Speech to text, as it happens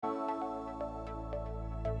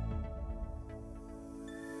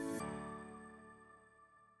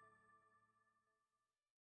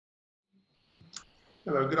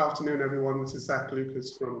Hello, good afternoon, everyone. This is Zach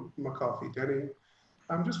Lucas from McCarthy Denning.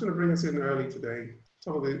 I'm just going to bring us in early today,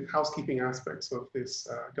 some of the housekeeping aspects of this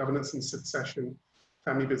Governance and Succession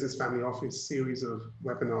Family Business Family Office series of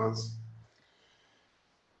webinars. As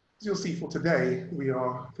you'll see for today, we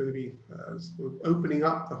are going to be sort of opening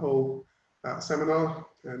up the whole seminar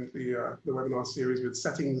and the webinar series with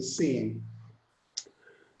setting the scene.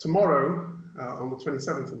 Tomorrow, on the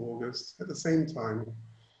 27th of August, at the same time,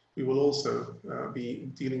 we will also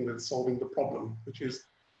be dealing with solving the problem, which is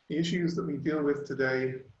the issues that we deal with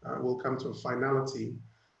today will come to a finality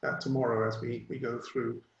tomorrow as we go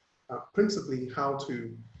through principally how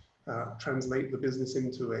to translate the business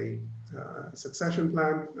into a succession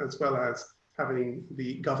plan, as well as having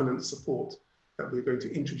the governance support that we're going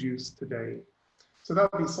to introduce today. So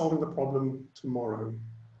that will be solving the problem tomorrow.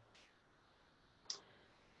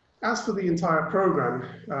 As for the entire program,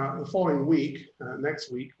 the following week,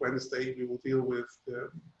 next week, Wednesday, we will deal with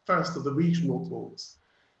the first of the regional talks,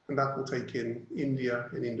 and that will take in India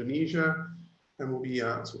and Indonesia, and will be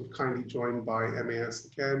sort of kindly joined by MAS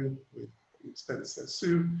again with Spencer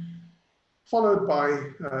Su, followed by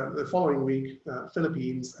the following week,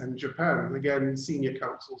 Philippines and Japan. Again, senior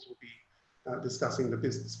councils will be discussing the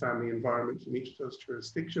business family environment from each of those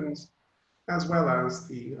jurisdictions, as well as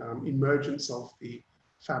the emergence of the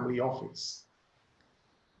family office.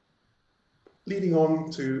 Leading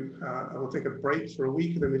on to, I will take a break for a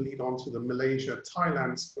week and then we lead on to the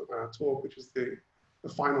Malaysia-Thailand talk, which is the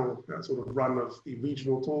final sort of run of the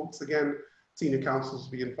regional talks. Again, senior councils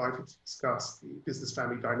will be invited to discuss the business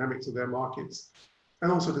family dynamics of their markets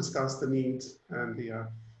and also discuss the needs and the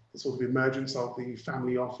sort of emergence of the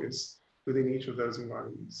family office within each of those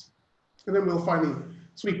environments. And then we'll finally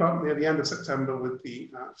sweep up near the end of September with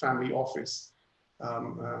the family office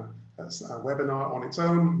webinar on its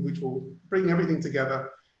own, which will bring everything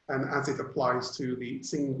together and as it applies to the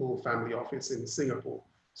single family office in Singapore.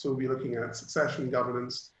 So we'll be looking at succession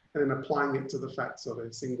governance and then applying it to the facts of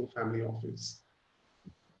a single family office.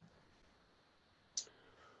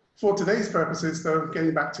 For today's purposes, though,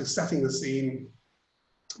 getting back to setting the scene,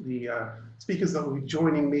 the speakers that will be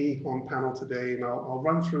joining me on panel today, and I'll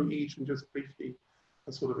run through each and just briefly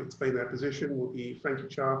sort of explain their position, will be Frankie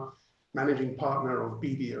Chia, Managing Partner of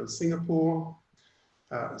BDO Singapore,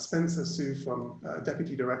 Spencer Su,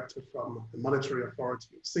 Deputy Director from the Monetary Authority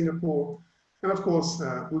of Singapore, and of course,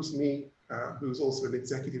 Bruce Nee, who's also an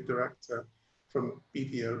Executive Director from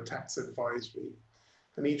BDO Tax Advisory.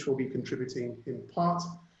 And each will be contributing in part.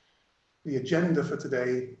 The agenda for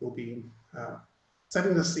today will be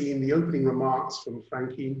setting the scene, the opening remarks from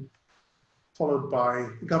Frankie, followed by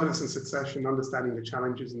governance and succession, understanding the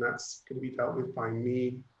challenges, and that's going to be dealt with by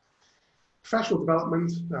me. Professional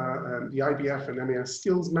development, the IBF and MAS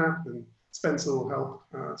skills map, and Spencer will help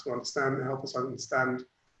help us understand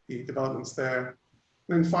the developments there.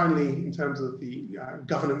 And then finally, in terms of the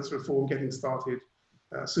governance reform getting started,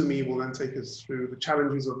 Sumi will then take us through the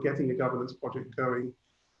challenges of getting a governance project going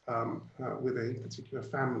with a particular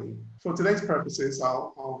family. For today's purposes,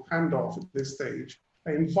 I'll hand off at this stage.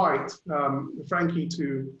 I invite Frankie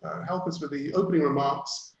to help us with the opening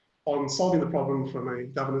remarks on solving the problem from a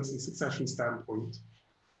governance and succession standpoint.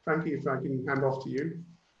 Frankie, if I can hand off to you.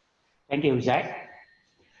 Thank you, Zach.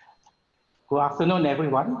 Good afternoon,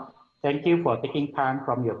 everyone. Thank you for taking time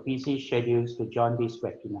from your busy schedules to join this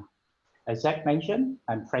webinar. As Zach mentioned,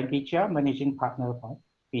 I'm Frankie Chia, Managing Partner of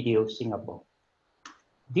BDO Singapore.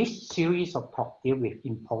 This series of talks deal with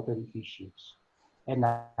important issues, and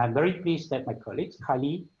I'm very pleased that my colleagues,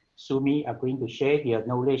 Kylie, Sumi, are going to share their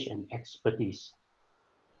knowledge and expertise.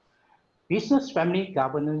 Business family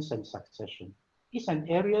governance and succession is an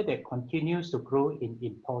area that continues to grow in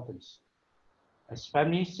importance as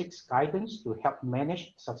families seek guidance to help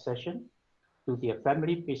manage succession to their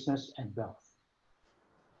family business and wealth.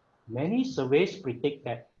 Many surveys predict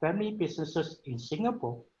that family businesses in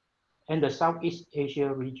Singapore and the Southeast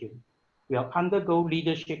Asia region will undergo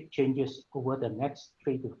leadership changes over the next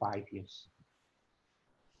 3 to 5 years.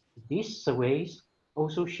 These surveys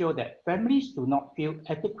also show that families do not feel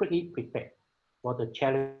adequately prepared for the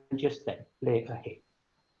challenges that lay ahead.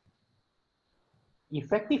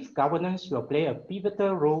 Effective governance will play a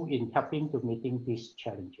pivotal role in helping to meeting these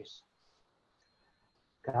challenges.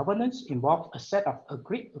 Governance involves a set of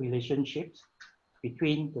agreed relationships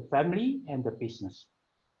between the family and the business.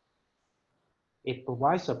 It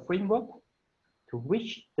provides a framework to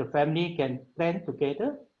which the family can plan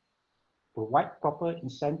together, provide proper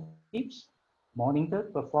incentives, monitor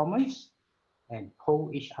performance, and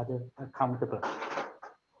hold each other accountable.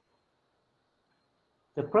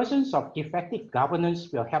 The presence of effective governance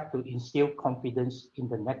will help to instill confidence in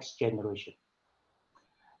the next generation.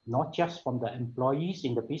 not just from the employees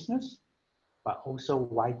in the business, but also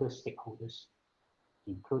wider stakeholders,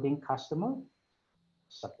 including customers,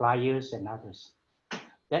 suppliers, and others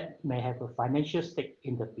that may have a financial stake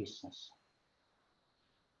in the business.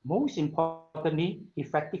 Most importantly,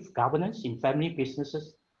 effective governance in family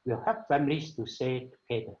businesses will help families to stay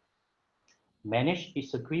together, manage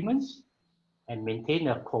disagreements, and maintain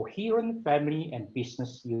a coherent family and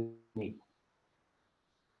business unit.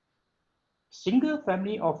 Single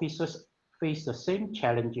family offices face the same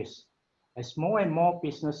challenges as more and more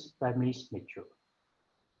business families mature.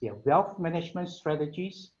 Their wealth management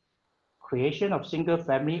strategies, creation of single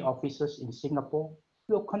family offices in Singapore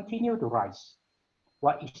will continue to rise,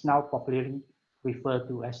 what is now popularly referred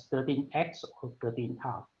to as 13X or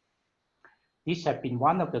 13R. This has been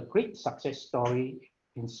one of the great success stories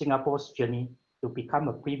in Singapore's journey to become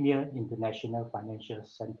a premier international financial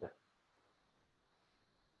center.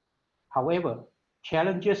 However,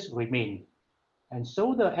 challenges remain, and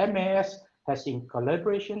so the MAS has, in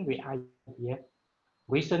collaboration with IDF,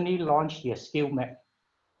 recently launched their skill map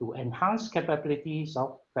to enhance capabilities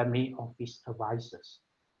of family office advisors.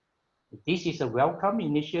 This is a welcome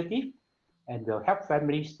initiative and will help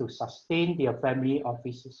families to sustain their family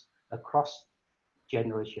offices across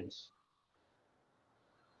generations.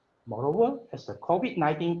 Moreover, as the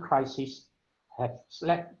COVID-19 crisis has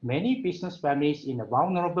left many business families in a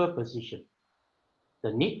vulnerable position,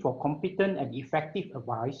 the need for competent and effective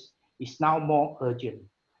advice is now more urgent,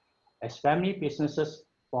 as family businesses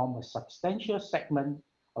form a substantial segment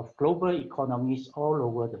of global economies all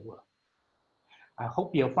over the world. I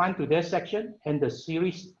hope you'll find today's section and the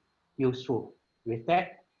series useful. With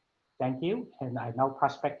that, thank you, and I now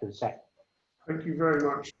pass back to Zach. Thank you very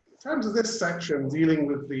much. In terms of this section dealing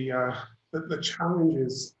with the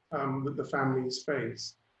challenges that the families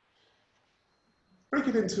face, break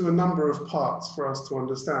it into a number of parts for us to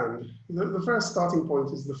understand. The first starting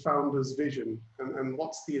point is the founder's vision and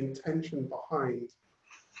what's the intention behind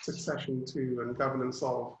succession to and governance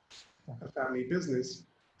of a family business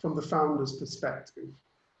from the founder's perspective.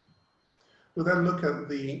 We'll then look at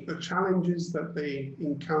the challenges that they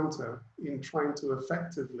encounter in trying to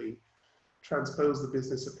effectively transpose the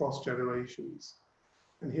business across generations.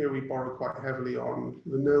 And here we borrow quite heavily on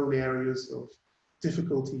the known areas of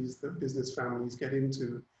difficulties that business families get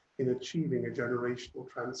into in achieving a generational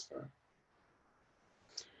transfer.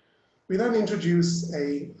 We then introduce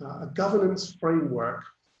a governance framework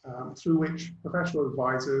through which professional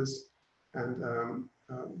advisors and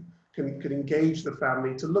can engage the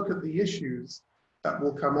family to look at the issues that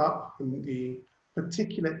will come up and the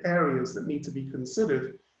particular areas that need to be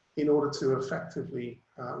considered in order to effectively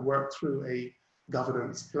work through a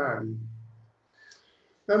governance plan.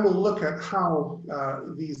 Then we'll look at how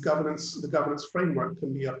the governance framework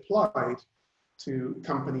can be applied to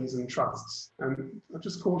companies and trusts. And I'll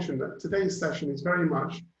just caution that today's session is very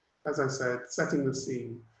much, as I said, setting the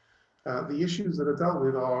scene. The issues that are dealt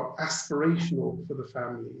with are aspirational for the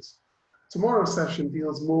families. Tomorrow's session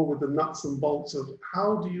deals more with the nuts and bolts of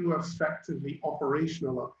how do you effectively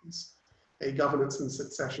operationalize a governance and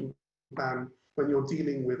succession plan when you're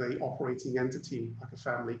dealing with an operating entity like a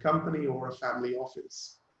family company or a family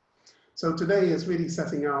office. So today is really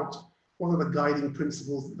setting out what are the guiding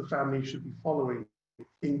principles that the family should be following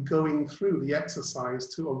in going through the exercise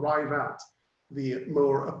to arrive at the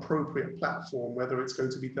more appropriate platform, whether it's going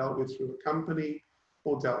to be dealt with through a company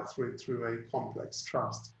or dealt through a complex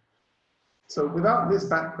trust. So without this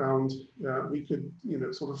background, we could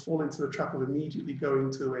sort of fall into the trap of immediately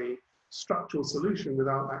going to a structural solution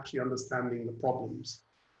without actually understanding the problems.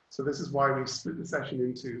 So this is why we've split the session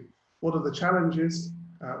into what are the challenges,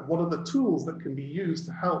 what are the tools that can be used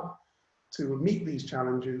to help to meet these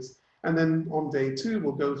challenges, and then on day 2,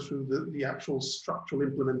 we'll go through the actual structural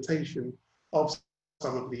implementation of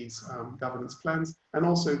some of these governance plans, and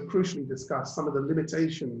also crucially discuss some of the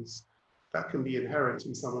limitations that can be inherent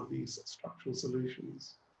in some of these structural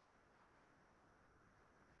solutions.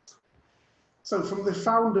 So from the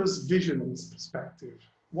founder's vision's perspective,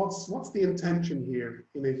 what's the intention here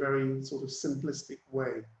in a very sort of simplistic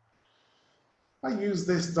way? I use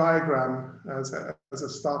this diagram as a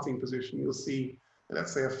starting position. You'll see,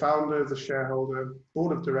 let's say, a founder, the shareholder,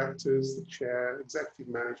 board of directors, the chair,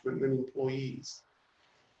 executive management, and employees.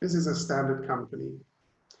 This is a standard company.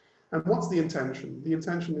 And what's the intention? The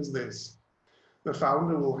intention is this. The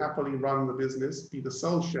founder will happily run the business, be the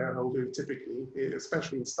sole shareholder typically,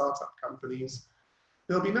 especially in startup companies.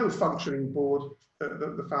 There'll be no functioning board,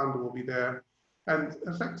 the founder will be there. And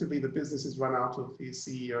effectively, the business is run out of the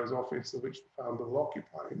CEO's office, of which the founder will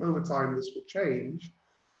occupy. Over time, this will change.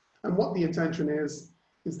 And what the intention is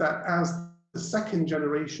that as the second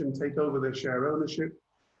generation take over their share ownership,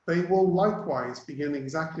 they will likewise begin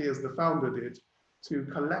exactly as the founder did to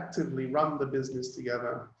collectively run the business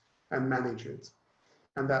together and manage it.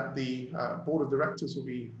 And that the board of directors will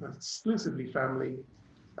be exclusively family,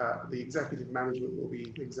 the executive management will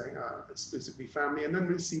be exclusively family, and then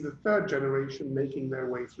we see the third generation making their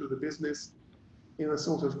way through the business in a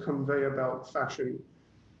sort of conveyor belt fashion.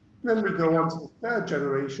 Then we go on to the third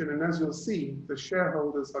generation, and as you'll see, the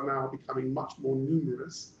shareholders are now becoming much more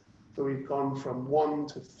numerous. So we've gone from 1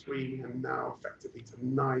 to 3 and now effectively to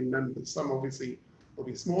 9 members. Some obviously will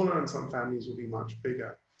be smaller and some families will be much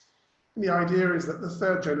bigger. And the idea is that the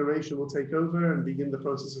third generation will take over and begin the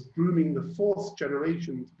process of grooming the fourth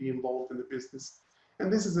generation to be involved in the business.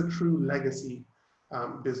 And this is a true legacy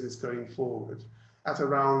business going forward. At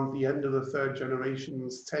around the end of the third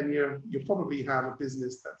generation's tenure, you'll probably have a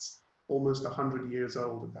business that's almost 100 years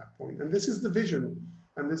old at that point. And this is the vision,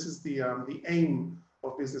 and this is the aim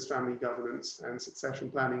of business family governance and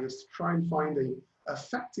succession planning, is to try and find an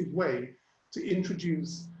effective way to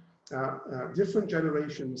introduce different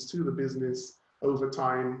generations to the business over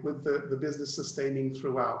time, with the business sustaining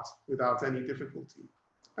throughout without any difficulty.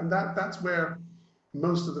 And that's where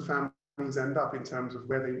most of the families end up in terms of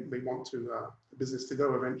where they want to the business to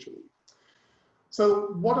go eventually.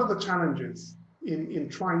 So what are the challenges in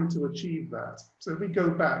trying to achieve that? So if we go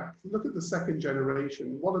back, look at the second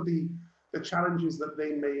generation, what are the challenges that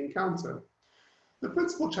they may encounter? The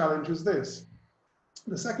principal challenge is this: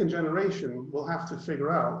 the second generation will have to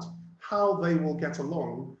figure out how they will get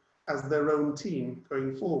along as their own team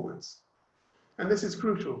going forwards. And this is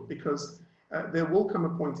crucial because there will come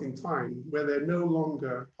a point in time where they're no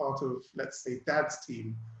longer part of, let's say, dad's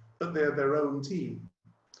team, but they're their own team.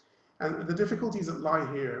 And the difficulties that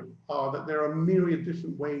lie here are that there are myriad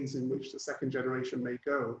different ways in which the second generation may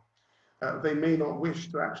go. They may not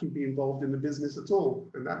wish to actually be involved in the business at all.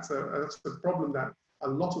 And that's a problem that a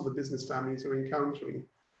lot of the business families are encountering,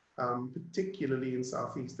 particularly in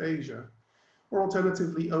Southeast Asia. Or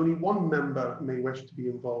alternatively, only one member may wish to be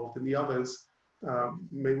involved and the others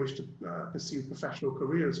may wish to pursue professional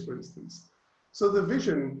careers, for instance. So the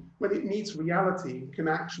vision, when it meets reality, can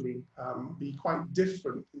actually be quite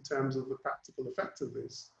different in terms of the practical effect of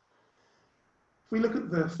this. If we look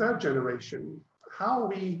at the third generation, how are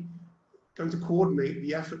we going to coordinate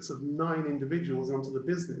the efforts of 9 individuals onto the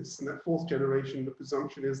business? And that fourth generation, the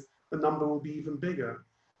presumption is the number will be even bigger.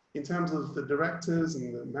 In terms of the directors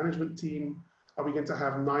and the management team, are we going to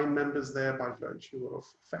have 9 members there by virtue of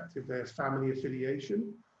effective their family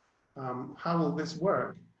affiliation? How will this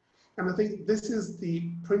work? And I think this is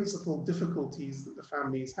the principal difficulties that the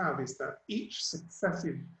families have, is that each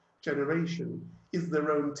successive generation is their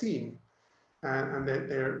own team. And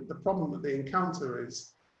the problem that they encounter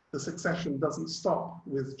is the succession doesn't stop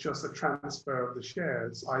with just a transfer of the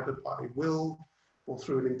shares, either by will or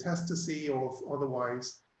through an intestacy or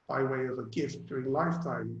otherwise by way of a gift during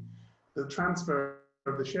lifetime. The transfer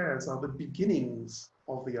of the shares are the beginnings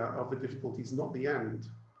of the difficulties, not the end.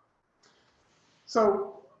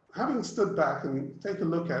 So, having stood back and take a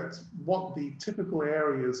look at what the typical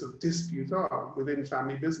areas of dispute are within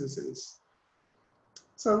family businesses.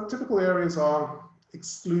 So, typical areas are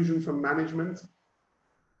exclusion from management,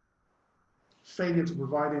 failure to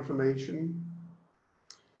provide information,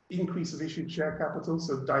 increase of issued share capital,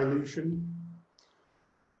 so dilution,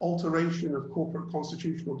 alteration of corporate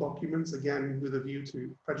constitutional documents, again with a view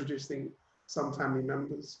to prejudicing some family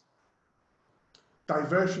members,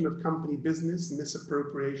 diversion of company business,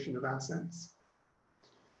 misappropriation of assets,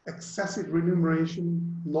 excessive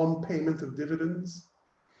remuneration, non-payment of dividends,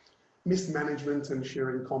 mismanagement and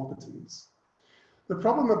sheer incompetence. The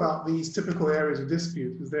problem about these typical areas of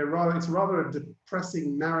dispute is it's rather a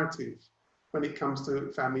depressing narrative when it comes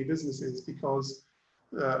to family businesses, because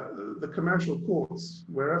the commercial courts,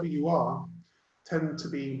 wherever you are, tend to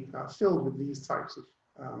be filled with these types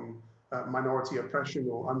of minority oppression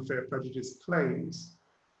or unfair prejudice claims.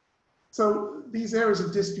 So these areas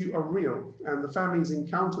of dispute are real, and the families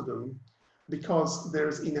encounter them because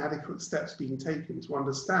there's inadequate steps being taken to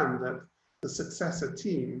understand that the successor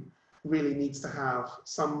team really needs to have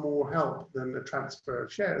some more help than a transfer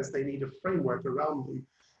of shares. They need a framework around them,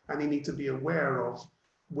 and they need to be aware of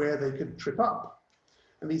where they could trip up.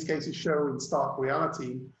 And these cases show in stark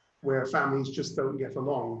reality where families just don't get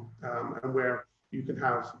along, and where you can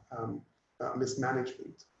have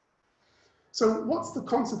mismanagement. So what's the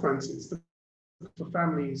consequences for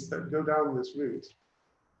families that go down this route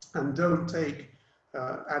and don't take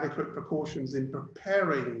adequate precautions in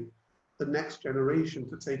preparing the next generation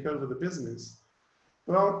to take over the business?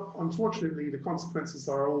 Well, unfortunately, the consequences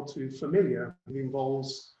are all too familiar. It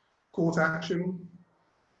involves court action,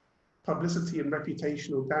 publicity and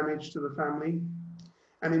reputational damage to the family,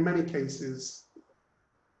 and in many cases,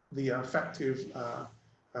 the effective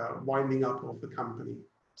winding up of the company.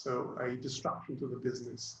 So a destruction to the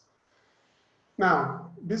business.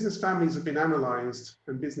 Now, business families have been analyzed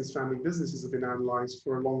and businesses have been analyzed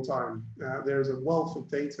for a long time. There is a wealth of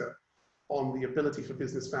data on the ability for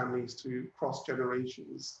business families to cross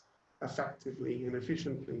generations effectively and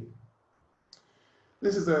efficiently.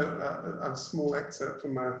 This is a small excerpt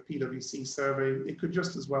from a PwC survey. It could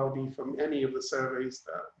just as well be from any of the surveys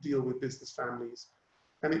that deal with business families.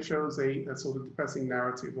 And it shows a sort of depressing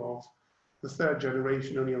narrative of the third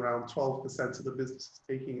generation, only around 12% of the business is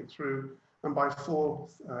taking it through. And by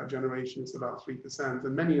fourth generation, it's about 3%.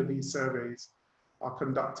 And many of these surveys are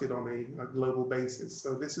conducted on a global basis.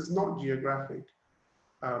 So this is not geographic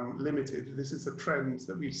limited. This is a trend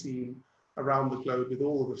that we've seen around the globe with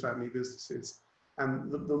all of the family businesses.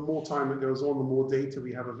 And the more time it goes on, the more data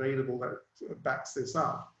we have available that backs this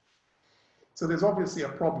up. So there's obviously a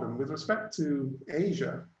problem. With respect to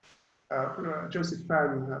Asia, Joseph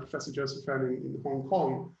Fan, Professor Joseph Fan in Hong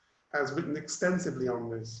Kong, has written extensively on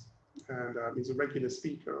this. And he's a regular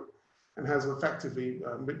speaker and has effectively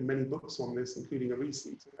written many books on this, including a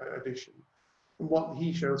recent edition. And what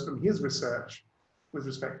he shows from his research with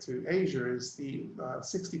respect to Asia is the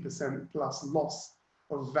 60% plus loss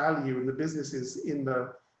of value in the businesses in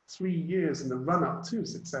the 3 years in the run-up to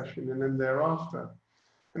succession and then thereafter.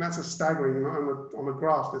 And that's a staggering, on a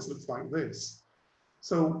graph, this looks like this.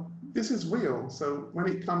 So this is real. So when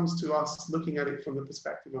it comes to us looking at it from the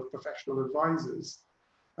perspective of professional advisors,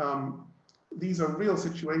 these are real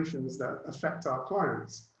situations that affect our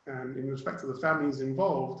clients. And in respect to the families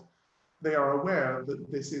involved, they are aware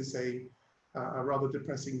that this is a rather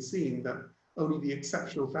depressing scene that only the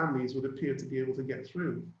exceptional families would appear to be able to get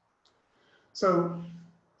through. So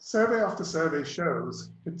survey after survey shows,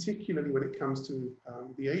 particularly when it comes to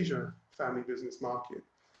the Asia family business market,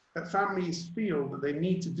 that families feel that they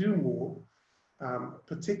need to do more,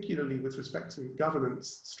 particularly with respect to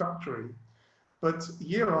governance structuring. But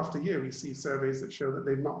year after year, we see surveys that show that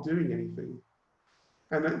they're not doing anything.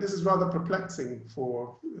 And this is rather perplexing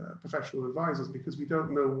for professional advisors because we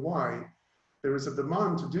don't know why there is a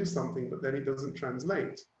demand to do something, but then it doesn't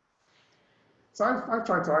translate. So I've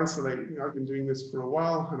tried to isolate, I've been doing this for a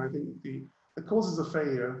while, and I think the causes of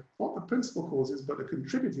failure, not the principal causes, but a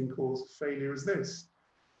contributing cause of failure is this.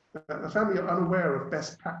 The family are unaware of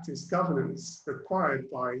best practice governance required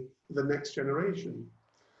by the next generation.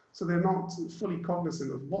 So they're not fully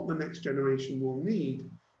cognizant of what the next generation will need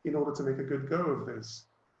in order to make a good go of this.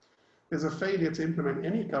 There's a failure to implement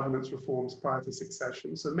any governance reforms prior to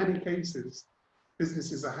succession. So in many cases,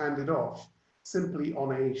 businesses are handed off simply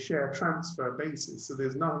on a share transfer basis. So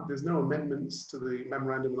there's no amendments to the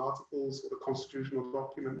memorandum and articles or the constitutional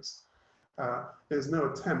documents. There's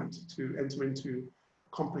no attempt to enter into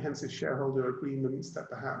comprehensive shareholder agreements that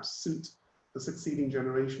perhaps suit the succeeding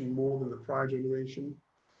generation more than the prior generation.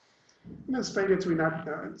 And there's failure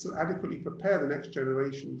to adequately prepare the next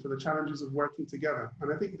generation for the challenges of working together.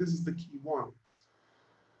 And I think this is the key one.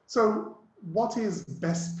 So what is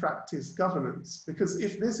best practice governance? Because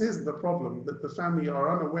if this is the problem, that the family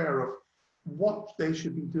are unaware of what they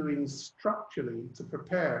should be doing structurally to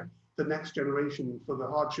prepare the next generation for the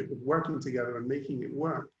hardship of working together and making it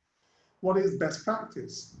work, what is best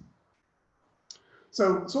practice?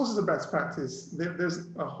 So sources of best practice, there's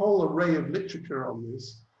a whole array of literature on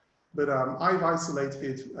this. But I've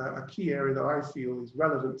isolated a key area that I feel is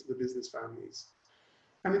relevant to the business families.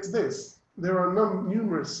 And it's this. There are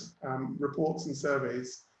numerous reports and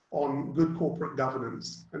surveys on good corporate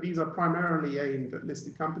governance. And these are primarily aimed at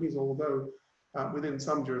listed companies, although within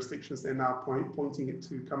some jurisdictions, they're now pointing it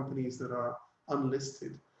to companies that are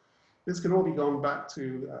unlisted. This can all be gone back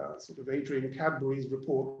to sort of Adrian Cadbury's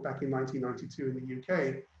report back in 1992 in the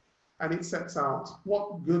UK. And it sets out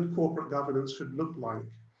what good corporate governance should look like.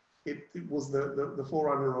 It was the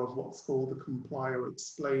forerunner of what's called the comply or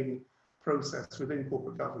explain process within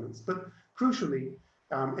corporate governance. But crucially,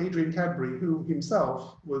 Adrian Cadbury, who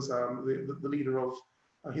himself was the leader of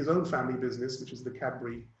his own family business, which is the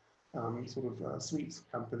Cadbury sweets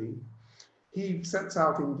company, he sets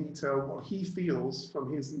out in detail what he feels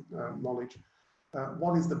from his knowledge,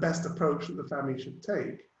 what is the best approach that the family should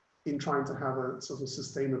take in trying to have a sort of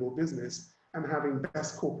sustainable business and having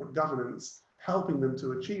best corporate governance, helping them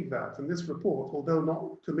to achieve that. And this report, although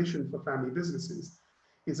not commissioned for family businesses,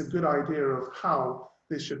 is a good idea of how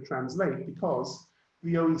this should translate, because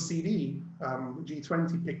the OECD,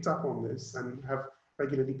 G20 picked up on this and have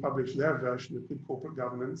regularly published their version of good corporate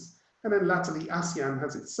governance. And then latterly, ASEAN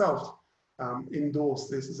has itself endorse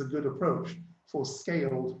this as a good approach for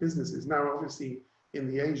scaled businesses. Now, obviously, in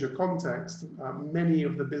the Asia context, many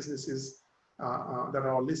of the businesses that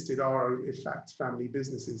are listed are, in fact, family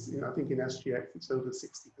businesses. I think in SGX, it's over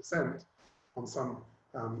 60% on some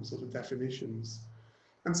sort of definitions.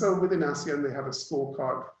 And so within ASEAN, they have a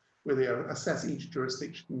scorecard where they assess each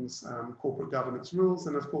jurisdiction's corporate governance rules.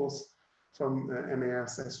 And of course, from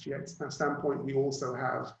MAS SGX standpoint, we also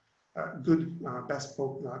have good best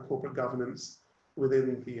corporate governance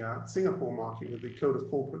within the Singapore market with the Code of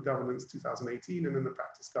Corporate Governance 2018 and then the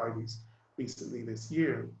practice guidance recently this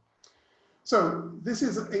year. So this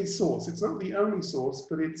is a source. It's not the only source,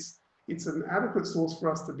 but it's an adequate source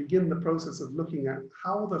for us to begin the process of looking at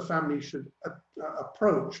how the family should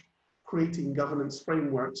approach creating governance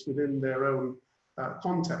frameworks within their own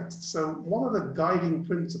context. So one of the guiding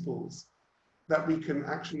principles that we can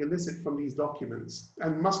actually elicit from these documents,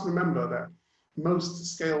 and must remember that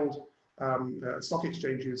most scaled stock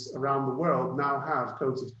exchanges around the world now have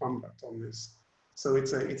codes of conduct on this. So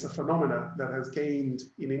it's a phenomena that has gained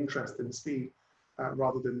in interest and speed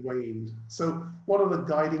rather than waned. So what are the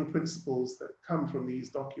guiding principles that come from these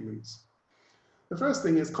documents? The first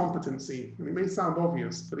thing is competency, and it may sound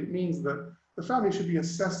obvious, but it means that the family should be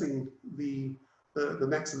assessing the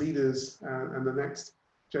next leaders and the next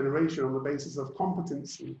generation on the basis of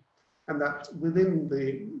competency, and that within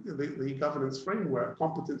the governance framework,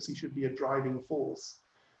 competency should be a driving force.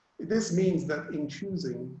 This means that in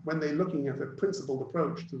choosing, when they're looking at a principled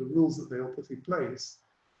approach to the rules that they'll put in place,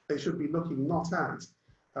 they should be looking not at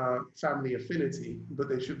family affinity, but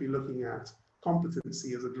they should be looking at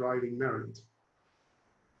competency as a driving merit.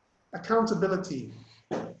 Accountability.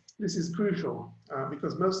 This is crucial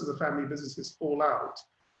because most of the family businesses fall out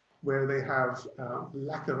where they have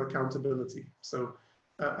lack of accountability. So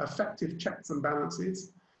effective checks and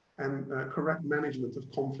balances and correct management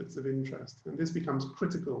of conflicts of interest. And this becomes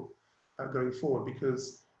critical going forward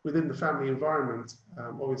because within the family environment,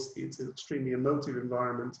 obviously it's an extremely emotive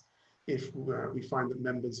environment if we find that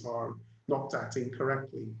members are not acting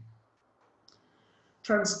correctly.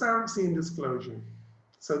 Transparency and disclosure.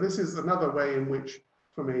 So this is another way in which,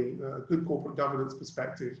 from a good corporate governance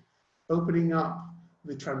perspective, opening up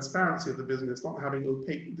the transparency of the business, not having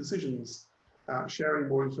opaque decisions, sharing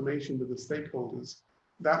more information with the stakeholders,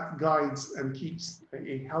 that guides and keeps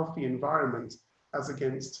a healthy environment as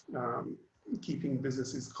against keeping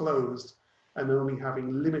businesses closed and only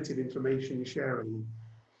having limited information sharing.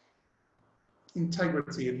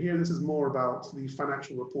 Integrity, and here this is more about the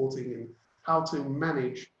financial reporting and how to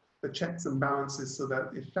manage the checks and balances so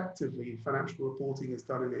that effectively financial reporting is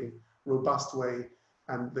done in a robust way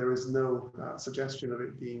and there is no suggestion of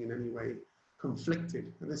it being in any way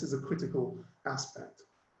conflicted. And this is a critical aspect.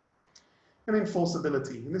 And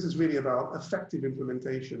enforceability, and this is really about effective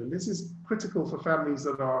implementation. And this is critical for families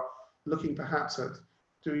that are looking perhaps at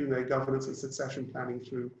doing their governance and succession planning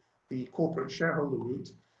through the corporate shareholder route,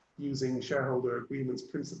 using shareholder agreements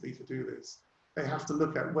principally to do this. They have to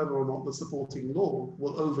look at whether or not the supporting law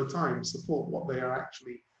will over time support what they are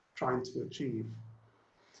actually trying to achieve.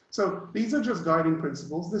 So these are just guiding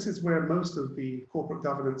principles. This is where most of the corporate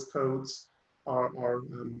governance codes are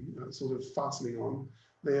sort of fastening on.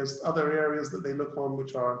 There's other areas that they look on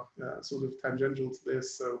which are sort of tangential to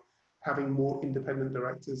this. So having more independent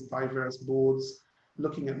directors, diverse boards,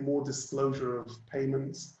 looking at more disclosure of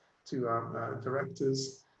payments to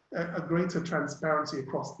directors, a greater transparency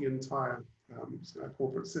across the entire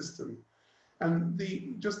corporate system. And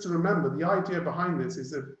just to remember, the idea behind this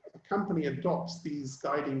is that a company adopts these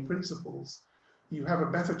guiding principles, you have a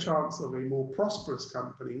better chance of a more prosperous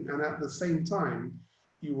company, and at the same time,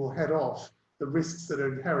 you will head off the risks that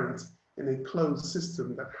are inherent in a closed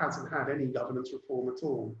system that hasn't had any governance reform at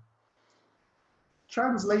all.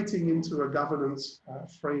 Translating into a governance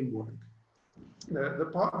framework.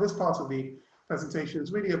 This part of the presentation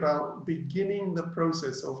is really about beginning the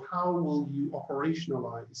process of how will you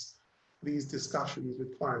operationalize these discussions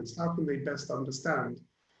with clients? How can they best understand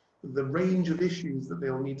the range of issues that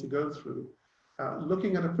they'll need to go through?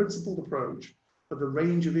 Looking at a principled approach for the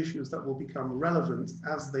range of issues that will become relevant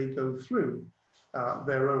as they go through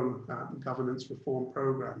their own governance reform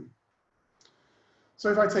program. So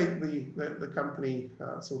if I take the company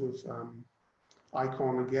sort of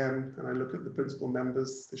icon again, and I look at the principal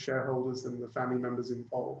members, the shareholders, and the family members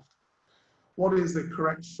involved, what is the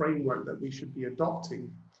correct framework that we should be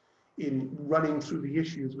adopting in running through the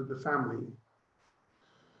issues with the family?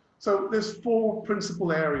 So there's 4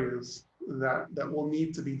 principal areas that will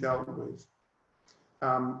need to be dealt with.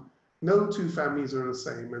 No 2 families are the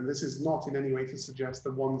same, and this is not in any way to suggest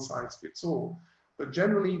that one size fits all, but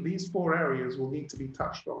generally these 4 areas will need to be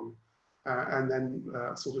touched on. and then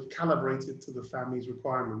sort of calibrated to the family's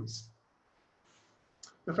requirements.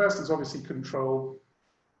 The first is obviously control,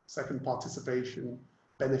 second participation,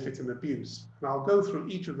 benefit and abuse. And I'll go through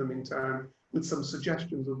each of them in turn with some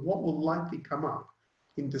suggestions of what will likely come up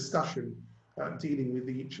in discussion dealing with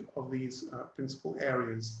each of these principal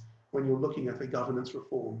areas when you're looking at a governance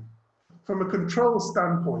reform. From a control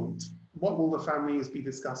standpoint, what will the families be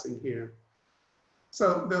discussing here?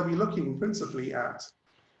 So they'll be looking principally at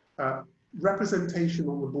representation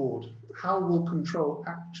on the board. How will control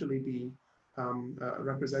actually be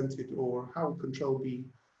represented, or how will control be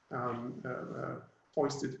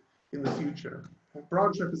foisted in the future?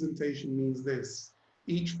 Branch representation means this: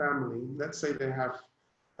 each family, let's say they have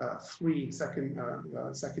three second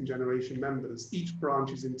generation members, each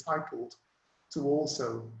branch is entitled to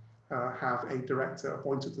also have a director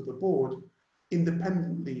appointed to the board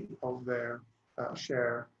independently of their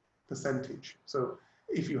share percentage. So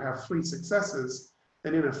if you have three successors,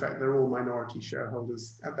 then in effect they're all minority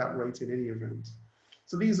shareholders at that rate in any event.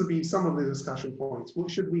 So these will be some of the discussion points. Well,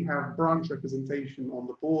 should we have branch representation on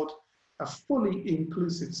the board, a fully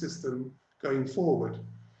inclusive system going forward?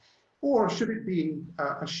 Or should it be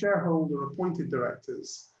a shareholder appointed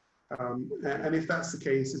directors? And if that's the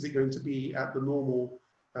case, is it going to be at the normal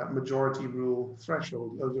majority rule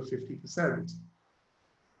threshold over 50%?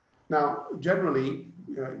 Now, generally,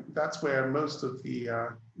 that's where most of the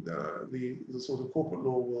sort of corporate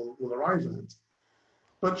law will arrive at.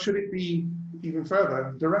 But should it be even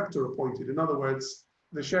further, director appointed? In other words,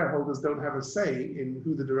 the shareholders don't have a say in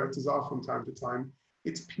who the directors are from time to time.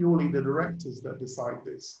 It's purely the directors that decide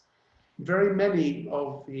this. Very many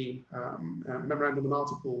of the memorandum and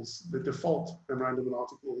articles, the default memorandum and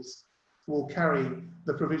articles, will carry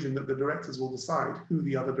the provision that the directors will decide who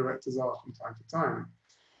the other directors are from time to time.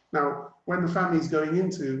 Now, when the family is going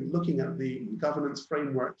into looking at the governance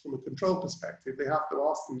framework from a control perspective, they have to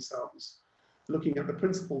ask themselves, looking at the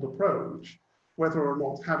principled approach, whether or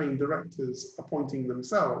not having directors appointing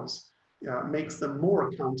themselves makes them more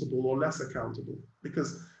accountable or less accountable.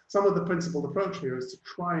 Because some of the principled approach here is to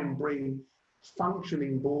try and bring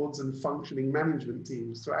functioning boards and functioning management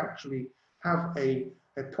teams to actually have a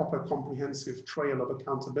proper comprehensive trail of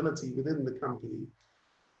accountability within the company.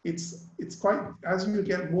 It's quite, as you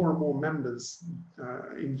get more and more members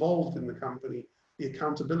involved in the company, the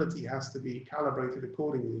accountability has to be calibrated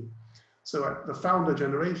accordingly. So at the founder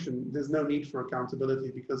generation, there's no need for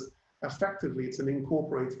accountability because effectively it's an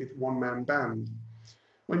incorporated one-man band.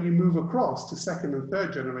 When you move across to second and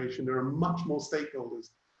third generation, there are much more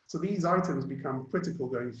stakeholders. So these items become critical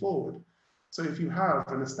going forward. So if you have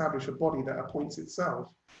and establish a body that appoints itself,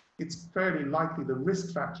 it's fairly likely the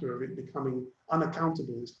risk factor of it becoming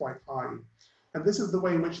unaccountable is quite high. And this is the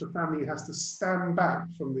way in which the family has to stand back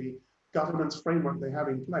from the governance framework they have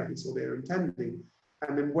in place or they're intending,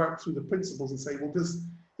 and then work through the principles and say, well,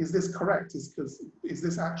 is this correct? Is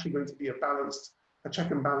this actually going to be a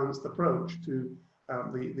check and balanced approach to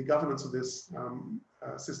the governance of this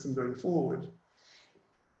system going forward?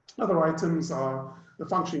 Other items are the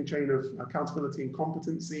functioning chain of accountability and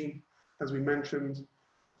competency, as we mentioned.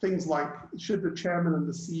 Things like, should the chairman and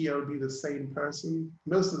the CEO be the same person?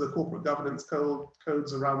 Most of the corporate governance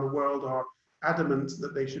codes around the world are adamant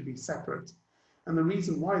that they should be separate. And the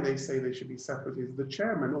reason why they say they should be separate is the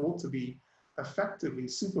chairman ought to be effectively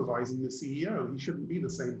supervising the CEO. He shouldn't be the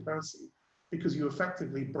same person, because you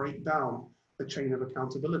effectively break down the chain of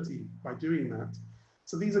accountability by doing that.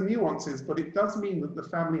 So these are nuances, but it does mean that the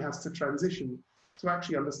family has to transition to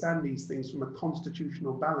actually understand these things from a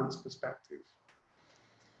constitutional balance perspective.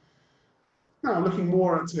 Now, looking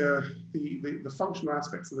more at the functional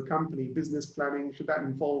aspects of the company, business planning, should that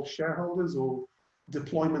involve shareholders or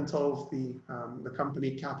deployment of the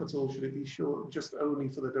company capital? Should it be just only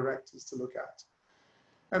for the directors to look at?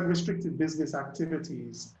 And restricted business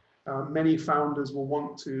activities. Many founders will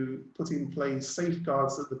want to put in place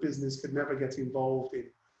safeguards that the business could never get involved in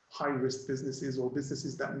high-risk businesses or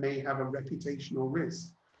businesses that may have a reputational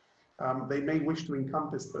risk. They may wish to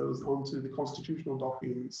encompass those onto the constitutional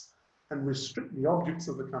documents and restrict the objects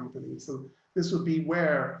of the company. So this would be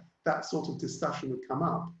where that sort of discussion would come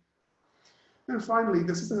up. And finally,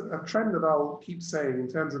 this is a trend that I'll keep saying in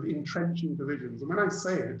terms of entrenching provisions. And when I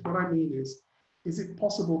say it, what I mean is it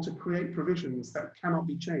possible to create provisions that cannot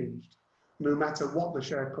be changed, no matter what the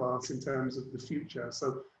share class in terms of the future?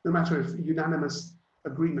 So no matter if unanimous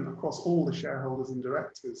agreement across all the shareholders and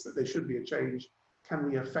directors that there should be a change, can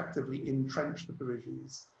we effectively entrench the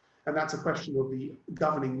provisions? And that's a question of the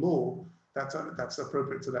governing law that's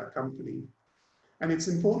appropriate to that company. And it's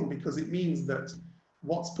important because it means that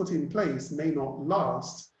what's put in place may not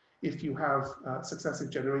last if you have successive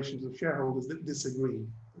generations of shareholders that disagree,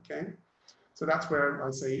 okay? So that's where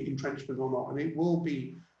I say entrenchment or not, and it will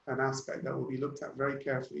be an aspect that will be looked at very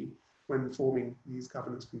carefully when forming these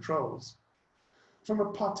governance controls. From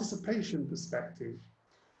a participation perspective,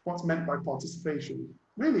 what's meant by participation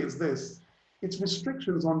really is this: it's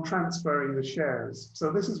restrictions on transferring the shares.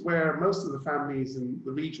 So this is where most of the families in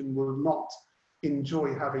the region will not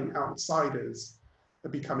enjoy having outsiders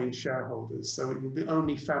becoming shareholders. So it will be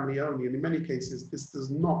only family only, and in many cases this does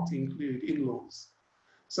not include in-laws.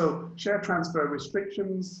 So share transfer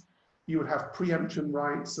restrictions, you would have preemption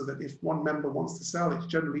rights, so that if one member wants to sell, it's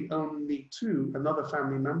generally only to another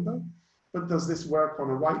family member. But does this work on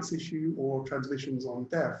a rights issue or transmissions on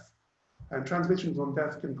death? And transmissions on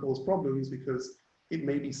death can cause problems because it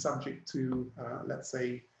may be subject to, let's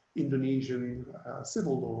say, Indonesian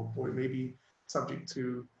civil law, or it may be subject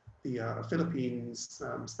to the Philippines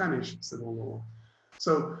Spanish civil law.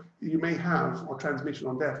 So you may have a transmission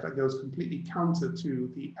on death that goes completely counter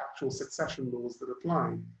to the actual succession laws that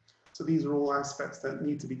apply. So these are all aspects that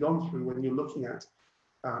need to be gone through when you're looking at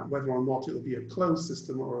whether or not it will be a closed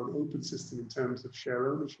system or an open system in terms of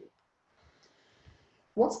share ownership.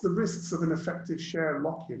 What's the risks of an effective share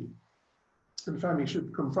lock-in? And families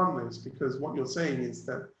should confront this, because what you're saying is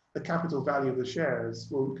that the capital value of the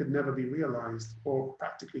shares could never be realized, or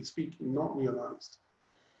practically speaking, not realized.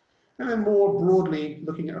 And then more broadly,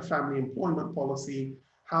 looking at a family employment policy,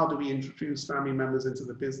 how do we introduce family members into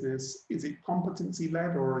the business? Is it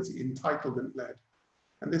competency-led or is it entitlement-led?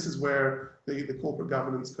 And this is where the corporate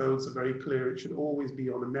governance codes are very clear. It should always be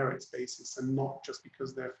on a merits basis and not just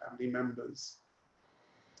because they're family members.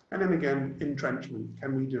 And then again, entrenchment,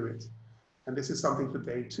 can we do it? And this is something for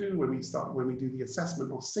day 2 when we do the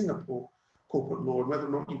assessment of Singapore corporate law, and whether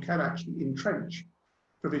or not you can actually entrench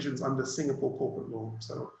provisions under Singapore corporate law.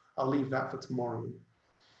 So I'll leave that for tomorrow.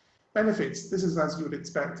 Benefits, this is as you would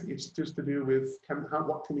expect. It's just to do with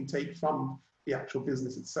what can we take from the actual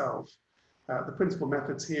business itself. The principal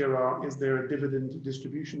methods here are: is there a dividend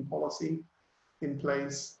distribution policy in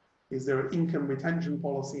place? Is there an income retention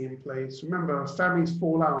policy in place? Remember, families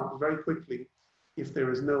fall out very quickly if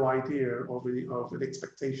there is no idea of an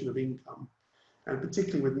expectation of income, and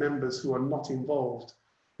particularly with members who are not involved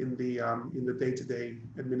in the day-to-day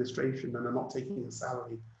administration and are not taking a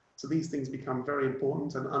salary. So these things become very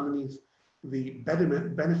important, and underneath the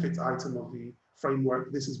benefit item of the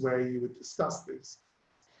framework, this is where you would discuss this.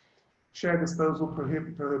 Share disposal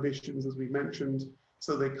prohibitions, as we mentioned,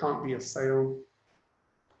 so there can't be a sale.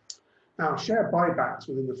 Now, share buybacks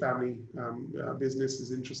within the family business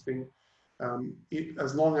is interesting,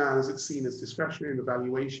 as long as it's seen as discretionary and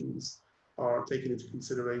evaluations are taken into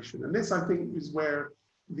consideration. And this, I think, is where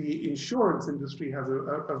the insurance industry has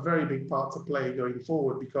a very big part to play going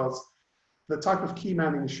forward, because the type of key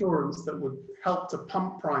man insurance that would help to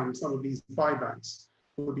pump prime some of these buybacks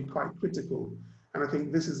would be quite critical. And I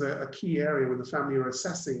think this is a key area where the family are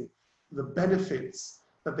assessing the benefits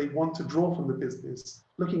that they want to draw from the business,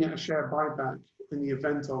 looking at a share buyback in the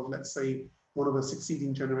event of, let's say, one of a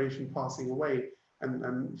succeeding generation passing away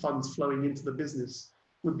and funds flowing into the business,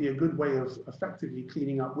 would be a good way of effectively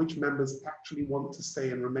cleaning up which members actually want to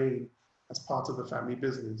stay and remain as part of the family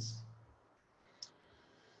business.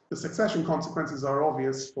 The succession consequences are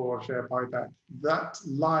obvious for share buyback. That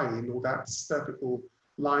line, or that typical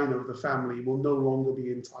line of the family, will no longer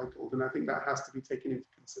be entitled, and I think that has to be taken into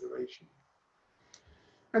consideration.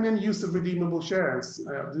 And then use of redeemable shares.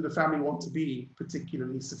 Do the family want to be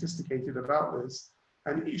particularly sophisticated about this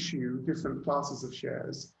and issue different classes of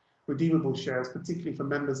shares, redeemable shares, particularly for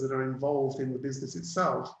members that are involved in the business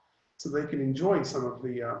itself, so they can enjoy some of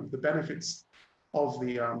the benefits of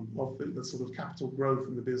the sort of capital growth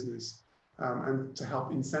in the business, and to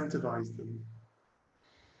help incentivize them.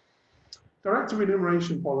 Director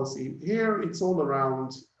remuneration policy. Here it's all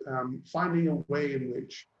around finding a way in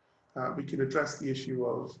which we can address the issue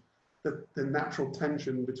of the natural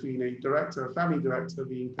tension between a director, a family director,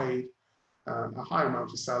 being paid a high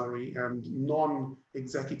amount of salary, and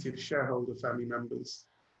non-executive shareholder family members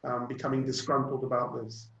becoming disgruntled about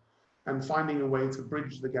this, and finding a way to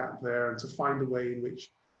bridge the gap there, and to find a way in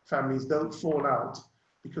which families don't fall out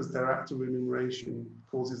because director remuneration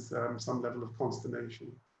causes some level of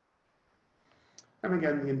consternation. And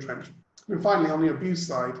again, the entrenchment. And finally, on the abuse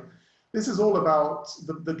side, this is all about,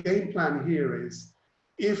 the game plan here is,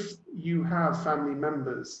 if you have family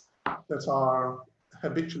members that are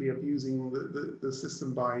habitually abusing the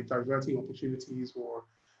system by diverting opportunities, or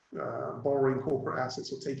borrowing corporate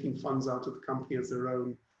assets, or taking funds out of the company as their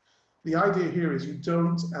own, the idea here is you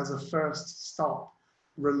don't, as a first stop,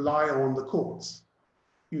 rely on the courts.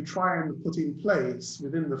 you try and put in place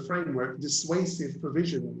within the framework dissuasive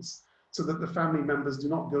provisions so that the family members do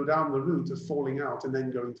not go down the route of falling out and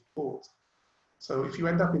then going to court. So if you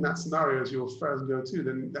end up in that scenario as your first go-to,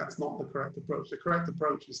 then that's not the correct approach. The correct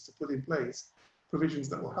approach is to put in place provisions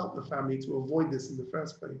that will help the family to avoid this in the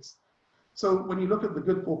first place. So when you look at the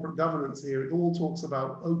good corporate governance here, it all talks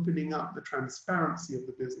about opening up the transparency of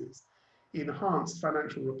the business, enhanced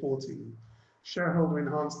financial reporting, shareholder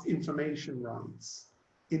enhanced information rights,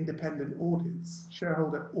 independent audits,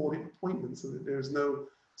 shareholder audit appointments, so that there is no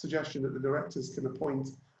suggestion that the directors can appoint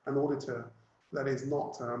an auditor that is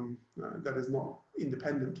not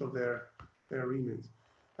independent of their remit.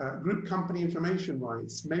 Group company information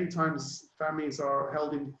rights. Many times families are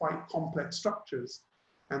held in quite complex structures,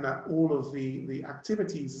 and that all of the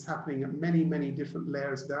activities is happening at many, many different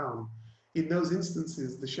layers down. In those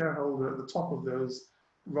instances, the shareholder at the top of those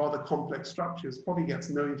rather complex structures probably gets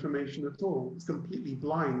no information at all. It's completely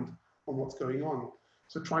blind on what's going on.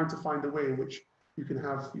 So trying to find a way in which you can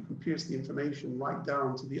pierce the information right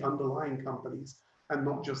down to the underlying companies and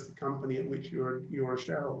not just the company at which you're a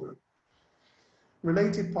shareholder.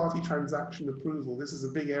 Related party transaction approval. This is a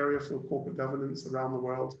big area for corporate governance around the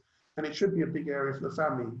world, and it should be a big area for the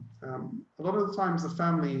family. A lot of the times the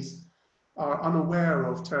families are unaware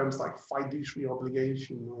of terms like fiduciary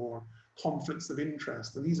obligation or conflicts of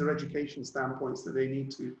interest, and these are education standpoints that they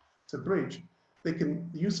need to bridge. They can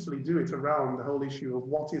usefully do it around the whole issue of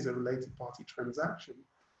what is a related party transaction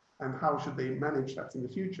and how should they manage that in the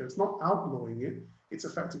future. It's not outlawing it, it's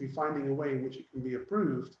effectively finding a way in which it can be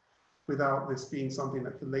approved without this being something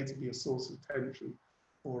that could later be a source of tension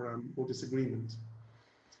or disagreement.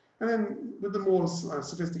 And then with the more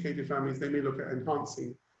sophisticated families, they may look at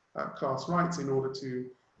enhancing class rights in order to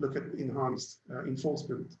look at enhanced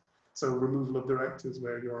enforcement. So removal of directors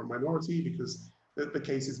where you're a minority because the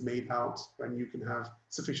case is made out and you can have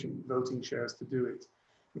sufficient voting shares to do it.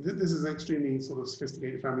 This is an extremely sort of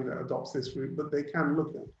sophisticated family that adopts this route, but they can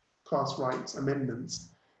look at class rights amendments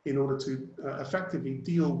in order to effectively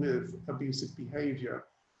deal with abusive behavior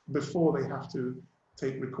before they have to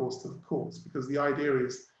take recourse to the courts, because the idea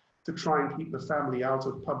is to try and keep the family out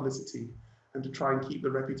of publicity and to try and keep the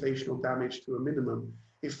reputational damage to a minimum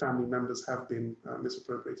if family members have been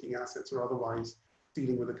misappropriating assets or otherwise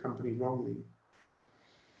dealing with a company wrongly.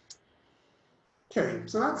 Okay,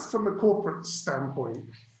 so that's from a corporate standpoint.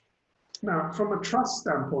 Now, from a trust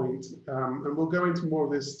standpoint, and we'll go into more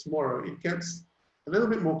of this tomorrow, it gets a little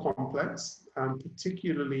bit more complex,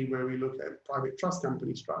 particularly where we look at private trust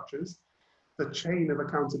company structures. The chain of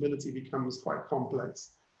accountability becomes quite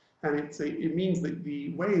complex. And it means that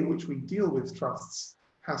the way in which we deal with trusts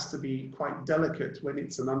has to be quite delicate when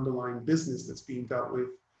it's an underlying business that's being dealt with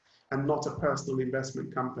and not a personal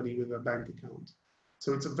investment company with a bank account.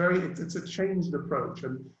 So it's a changed approach,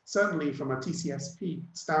 and certainly from a TCSP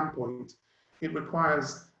standpoint, it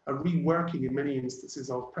requires a reworking in many instances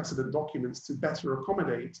of precedent documents to better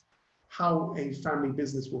accommodate how a family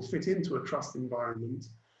business will fit into a trust environment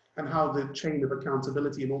and how the chain of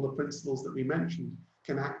accountability and all the principles that we mentioned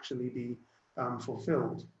can actually be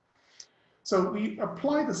fulfilled. So we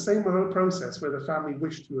apply the same process where the family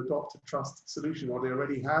wish to adopt a trust solution, or they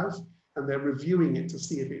already have, and they're reviewing it to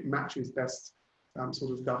see if it matches best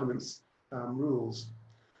sort of governance rules.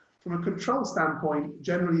 From a control standpoint,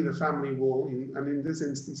 generally the family will, and in this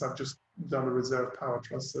instance I've just done a reserve power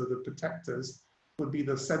trust, so the protectors would be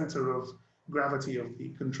the center of gravity of the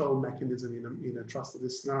control mechanism in a trust of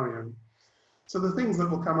this scenario. So the things that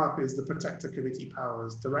will come up is the protector committee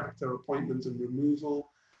powers, director appointment and removal,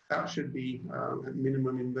 that should be at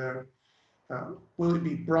minimum in there. Will it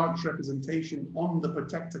be branch representation on the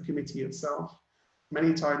protector committee itself?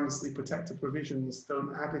 Many times the protector provisions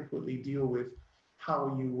don't adequately deal with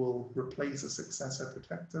how you will replace a successor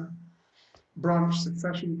protector. Branch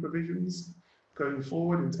succession provisions going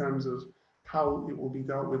forward in terms of how it will be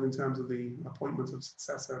dealt with in terms of the appointment of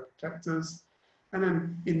successor protectors. And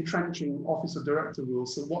then entrenching officer director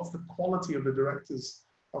rules. So what's the quality of the directors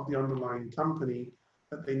of the underlying company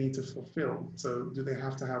that they need to fulfill? So do they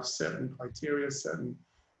have to have certain criteria, certain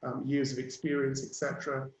years of experience,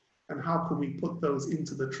 etc.? And how can we put those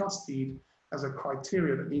into the trust deed as a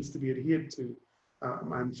criteria that needs to be adhered to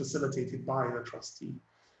and facilitated by the trustee?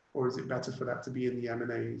 Or is it better for that to be in the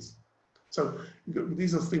M&As? So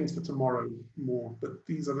these are things for tomorrow more, but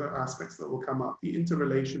these are the aspects that will come up, the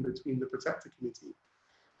interrelation between the protector committee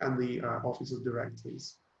and the office of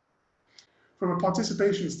directors. From a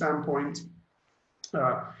participation standpoint,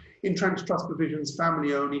 entrenched trust provisions,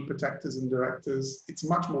 family only, protectors and directors, it's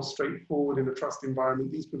much more straightforward in a trust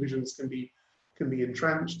environment. These provisions can be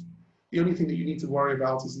entrenched. The only thing that you need to worry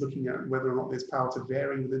about is looking at whether or not there's power to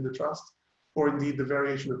vary within the trust, or indeed the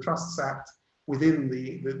Variation of Trusts Act within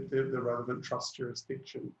the relevant trust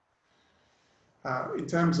jurisdiction. In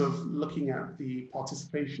terms of looking at the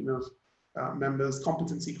participation of members,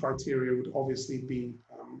 competency criteria would obviously be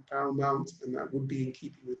paramount, and that would be in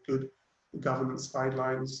keeping with good governance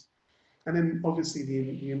guidelines. And then obviously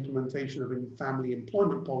the implementation of a family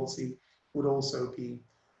employment policy would also be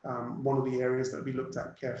one of the areas that would be looked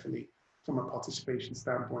at carefully from a participation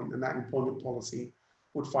standpoint, and that employment policy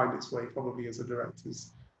would find its way probably as a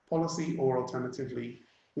director's policy, or alternatively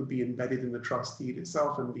would be embedded in the trust deed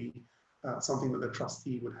itself and be something that the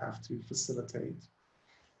trustee would have to facilitate.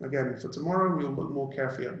 Again, for tomorrow, we'll look more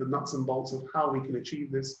carefully at the nuts and bolts of how we can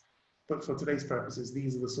achieve this, but for today's purposes,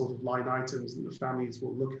 these are the sort of line items that the families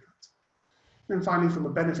will look at. And finally, from a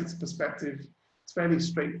benefits perspective, it's fairly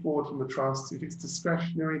straightforward from the trust. If it's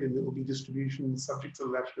discretionary, then it will be distribution subject to the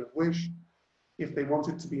letter of wish. If they want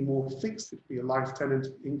it to be more fixed, it would be a life tenant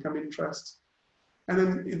income interest. And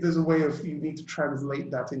then if there's a way of, you need to translate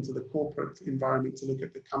that into the corporate environment to look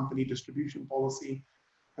at the company distribution policy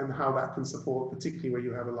and how that can support, particularly where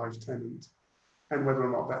you have a life tenant, and whether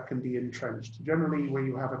or not that can be entrenched. Generally, where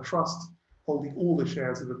you have a trust holding all the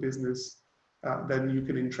shares of a business, then you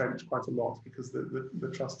can entrench quite a lot because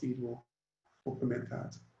the trustee will permit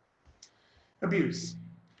that. Abuse.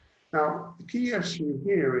 Now, the key issue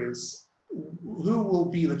here is who will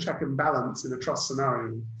be the check and balance in a trust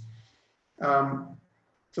scenario?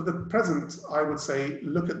 For the present, I would say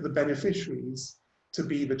look at the beneficiaries to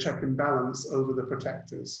be the check and balance over the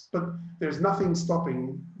protectors. But there's nothing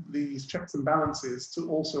stopping these checks and balances to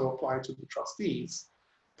also apply to the trustees,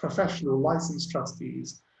 professional licensed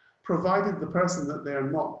trustees, provided the person that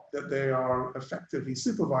they are effectively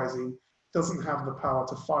supervising doesn't have the power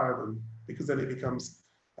to fire them, because then it becomes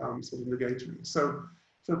sort of negatory. So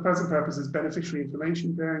for the present purposes, beneficiary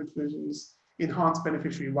information bearing provisions, enhanced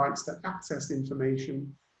beneficiary rights to access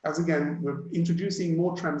information, as again, we're introducing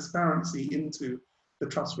more transparency into the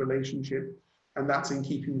trust relationship, and that's in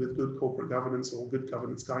keeping with good corporate governance or good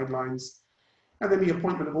governance guidelines. And then the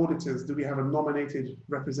appointment of auditors. Do we have a nominated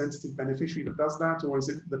representative beneficiary that does that, or is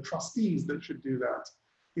it the trustees that should do that?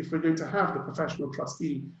 If we're going to have the professional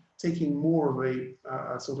trustee taking more of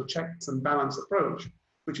a sort of checks and balance approach,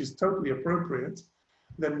 which is totally appropriate,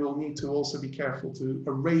 then we'll need to also be careful to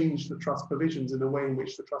arrange the trust provisions in a way in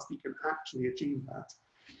which the trustee can actually achieve that.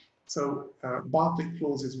 So Barclay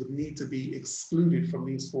clauses would need to be excluded from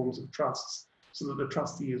these forms of trusts so that the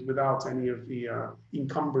trustee is without any of the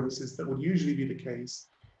encumbrances that would usually be the case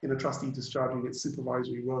in a trustee discharging its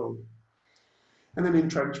supervisory role. And then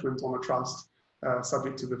entrenchment on a trust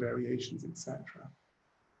subject to the variations, etc.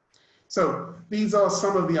 So these are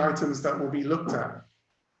some of the items that will be looked at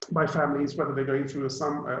by families, whether they're going through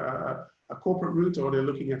a corporate route or they're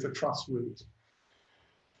looking at a trust route.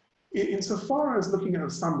 Insofar as looking at a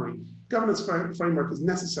summary, governance framework is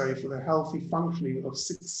necessary for the healthy functioning of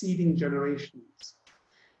succeeding generations.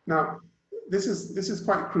 Now, this is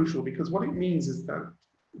quite crucial, because what it means is that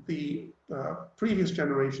the previous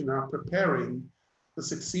generation are preparing the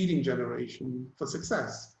succeeding generation for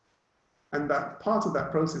success. And that part of that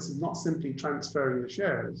process is not simply transferring the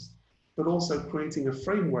shares, but also creating a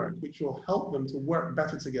framework which will help them to work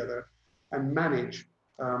better together and manage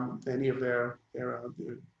any of their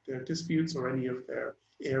disputes or any of their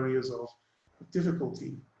areas of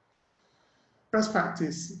difficulty. Best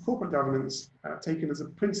practice corporate governance taken as a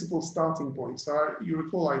principal starting point. So you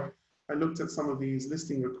recall I looked at some of these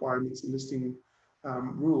listing requirements and listing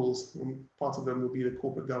rules, and part of them will be the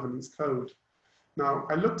corporate governance code. Now,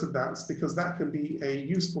 I looked at that because that can be a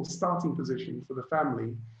useful starting position for the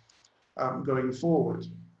family going forward.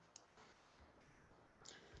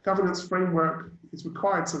 Governance framework is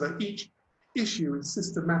required so that each issue is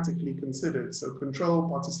systematically considered. So control,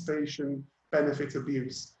 participation, benefit,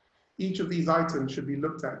 abuse. Each of these items should be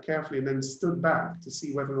looked at carefully and then stood back to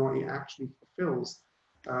see whether or not it actually fulfills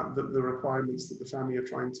the requirements that the family are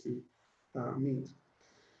trying to meet.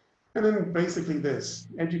 And then basically this,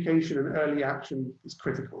 education and early action is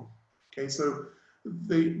critical. Okay, so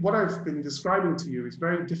what I've been describing to you is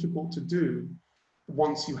very difficult to do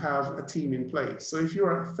once you have a team in place. So if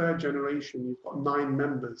you're a third generation, you've got 9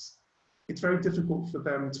 members, it's very difficult for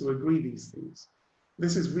them to agree these things.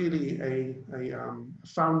 This is really a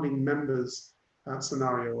founding members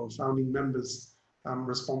scenario, or founding members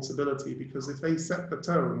responsibility, because if they set the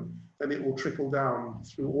tone, then it will trickle down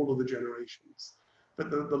through all of the generations. But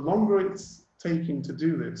the longer it's taking to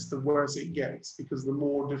do this, the worse it gets, because the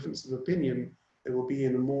more difference of opinion there will be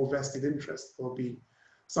in a more vested interest. There'll be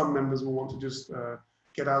some members will want to just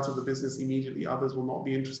get out of the business immediately. Others will not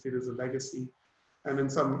be interested as a legacy. And then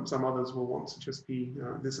some others will want to just be,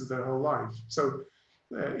 this is their whole life. So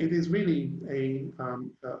it is really a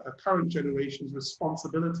current generation's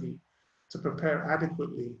responsibility to prepare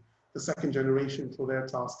adequately the second generation for their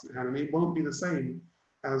tasks at hand. And it won't be the same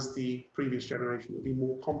as the previous generation. It'll be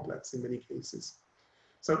more complex in many cases.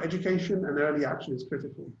 So education and early action is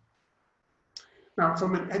critical. Now,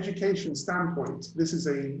 from an education standpoint, this is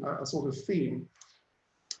a sort of theme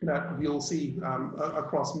that we'll see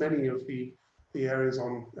across many of the areas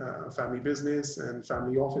on family business and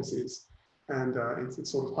family offices. And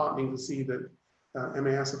it's sort of heartening to see that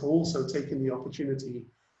MAS have also taken the opportunity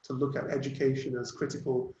to look at education as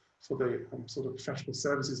critical for the sort of professional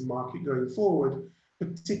services market going forward,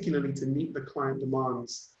 particularly to meet the client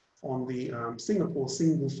demands on the Singapore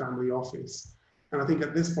single family office. And I think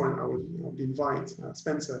at this point, I would invite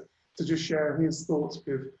Spencer to just share his thoughts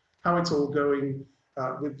with how it's all going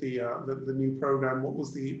with the new program, what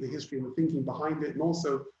was the history and the thinking behind it, and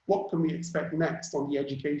also what can we expect next on the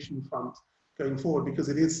education front going forward, because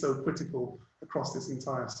it is so critical across this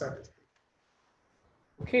entire sector.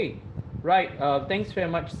 Okay, right. Thanks very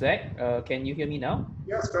much, Zach. Can you hear me now?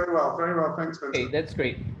 Yes, very well. Very well. Thanks, Spencer. Okay, that's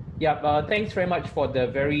great. Yeah, thanks very much for the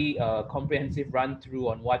very comprehensive run through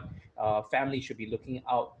on what families should be looking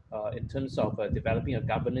out in terms of developing a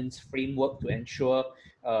governance framework to ensure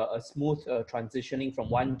a smooth transitioning from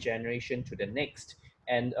one generation to the next.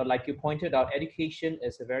 And like you pointed out, education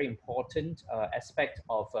is a very important aspect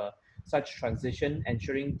of such transition,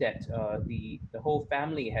 ensuring that the whole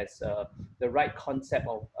family has the right concept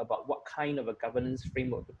of about what kind of a governance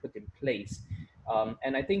framework to put in place.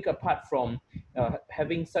 And I think apart from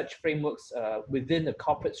having such frameworks within the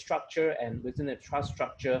corporate structure and within the trust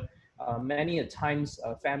structure, many a times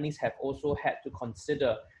families have also had to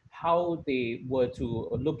consider how they were to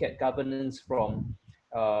look at governance from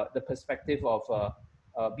the perspective of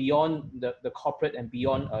beyond the corporate and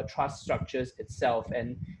beyond trust structures itself.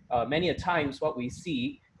 And many a times what we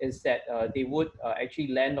see is that they would actually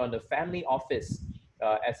land on the family office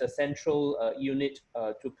as a central unit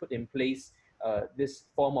to put in place this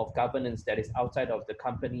form of governance that is outside of the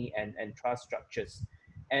company and trust structures.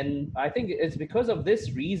 And I think it's because of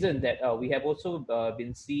this reason that we have also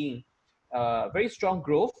been seeing very strong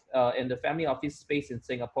growth in the family office space in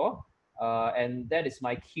Singapore. And that is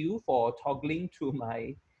my cue for toggling to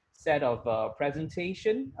my set of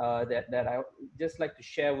presentation that I just like to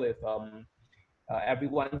share with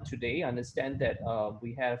everyone today. I understand that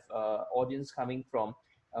we have audience coming from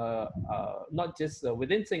not just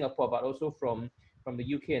within Singapore, but also from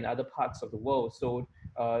the UK and other parts of the world. So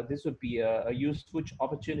this would be a useful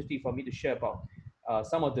opportunity for me to share about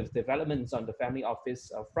some of the developments on the family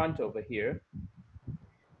office front over here.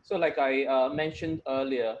 So like I mentioned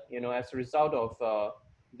earlier, as a result of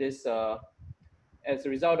as a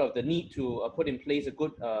result of the need to put in place a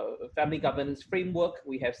good family governance framework,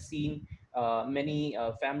 we have seen many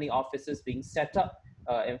family offices being set up.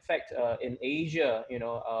 In fact, in Asia,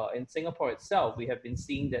 in Singapore itself, we have been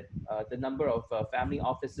seeing that the number of family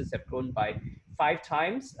offices have grown by 5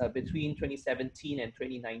 times between 2017 and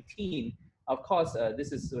 2019. Of course,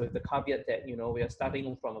 this is the caveat that, we are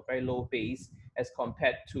starting from a very low base as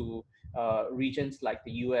compared to regions like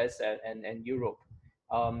the US and Europe.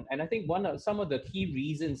 And I think some of the key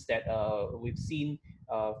reasons that we've seen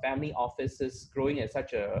family offices growing at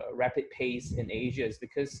such a rapid pace in Asia is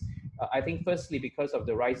because I think firstly because of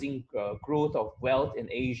the rising growth of wealth in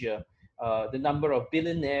Asia. The number of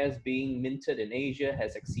billionaires being minted in Asia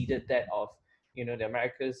has exceeded that of the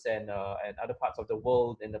Americas and other parts of the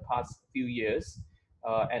world in the past few years.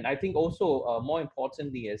 And I think also more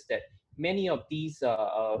importantly is that many of these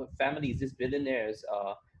families, these billionaires,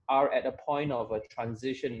 are at a point of a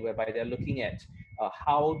transition whereby they're looking at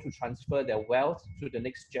how to transfer their wealth to the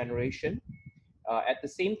next generation. At the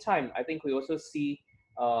same time, I think we also see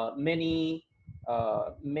many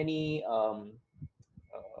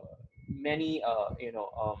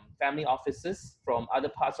family offices from other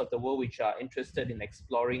parts of the world which are interested in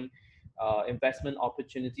exploring investment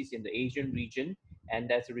opportunities in the Asian region.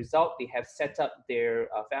 And as a result, they have set up their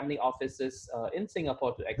family offices in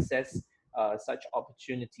Singapore to access such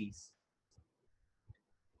opportunities.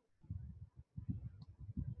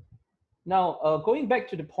 Now, going back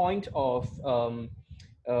to the point of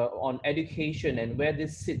on education and where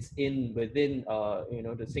this sits in within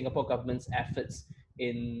the Singapore government's efforts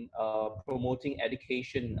in promoting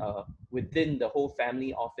education within the whole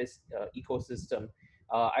family office ecosystem,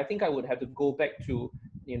 I think I would have to go back to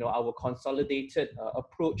our consolidated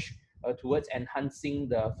approach towards enhancing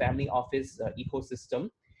the family office ecosystem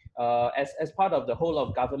as part of the whole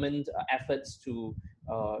of government efforts to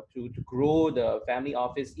to grow the family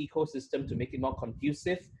office ecosystem to make it more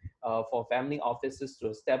conducive for family offices to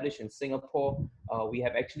establish in Singapore. We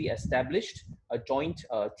have actually established a joint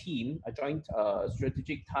team, a joint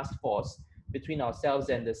strategic task force between ourselves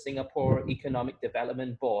and the Singapore Economic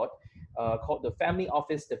Development Board called the Family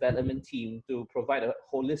Office Development Team to provide a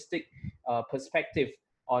holistic perspective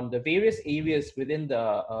on the various areas within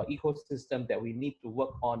the ecosystem that we need to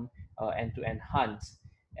work on and to enhance.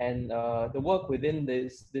 And the work within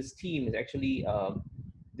this team is actually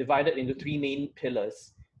divided into three main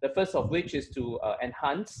pillars. The first of which is to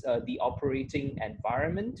enhance the operating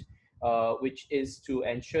environment, which is to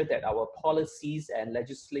ensure that our policies and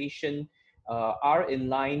legislation are in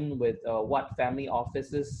line with what family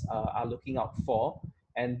offices are looking out for.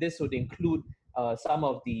 And this would include some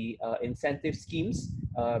of the incentive schemes,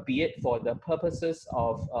 be it for the purposes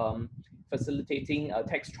of facilitating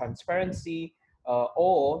tax transparency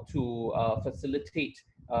or to facilitate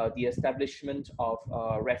the establishment of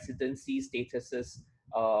residency statuses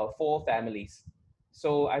for families.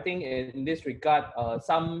 So I think in this regard,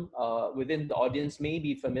 some within the audience may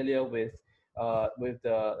be familiar with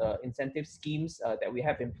the incentive schemes that we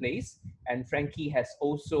have in place. And Frankie has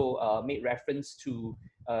also made reference to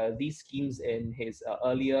these schemes in his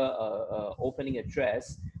earlier opening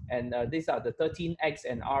address. And these are the 13X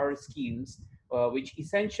and R schemes, which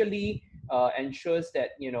essentially ensures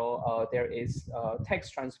that there is tax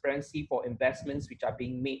transparency for investments which are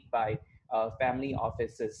being made by family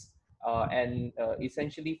offices, and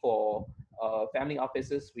essentially for family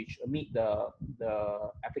offices which meet the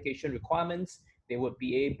application requirements, they would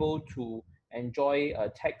be able to enjoy a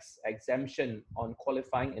tax exemption on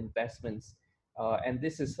qualifying investments. And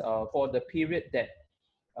this is for the period that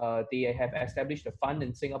they have established a fund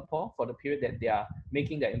in Singapore. For the period that they are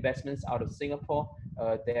making their investments out of Singapore,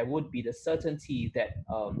 there would be the certainty that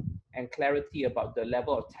and clarity about the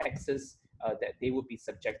level of taxes that they would be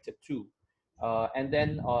subjected to. And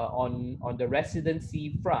then on the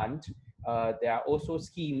residency front, there are also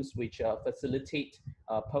schemes which facilitate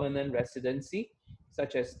permanent residency,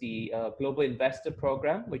 such as the Global Investor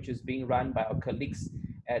Program, which is being run by our colleagues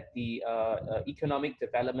at the Economic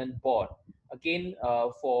Development Board. Again,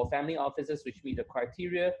 for family offices which meet the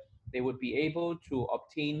criteria, they would be able to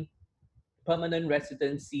obtain permanent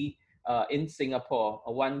residency in Singapore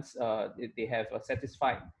once they have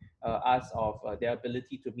satisfied us of their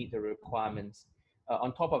ability to meet the requirements.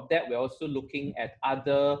 On top of that, we're also looking at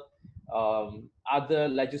other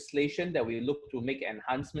legislation that we look to make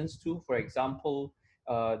enhancements to. For example,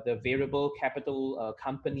 the variable capital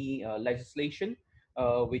company legislation,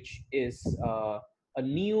 which is a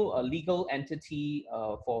new legal entity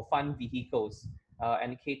for fund vehicles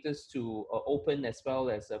and caters to open as well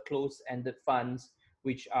as closed-ended funds,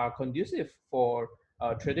 which are conducive for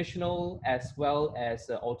traditional as well as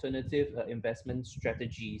alternative investment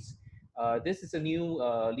strategies. This is a new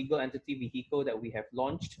legal entity vehicle that we have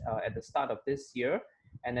launched at the start of this year.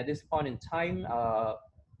 And at this point in time,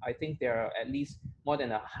 I think there are at least more than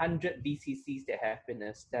 100 VCCs that have been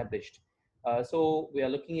established. So we are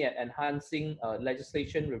looking at enhancing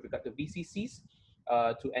legislation with regard to VCCs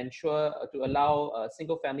to ensure, to allow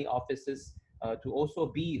single family offices to also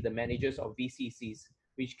be the managers of VCCs,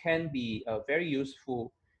 which can be very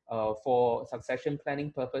useful for succession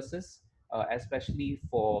planning purposes, especially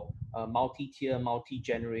for multi-tier,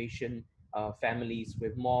 multi-generation families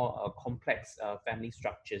with more complex family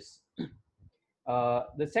structures.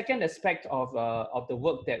 The second aspect of the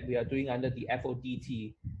work that we are doing under the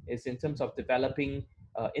FODT is in terms of developing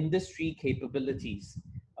industry capabilities.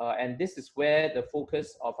 And this is where the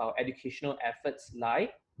focus of our educational efforts lie.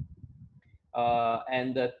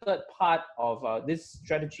 And the third part of this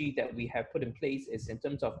strategy that we have put in place is in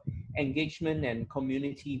terms of engagement and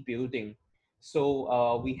community building.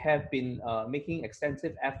 So we have been making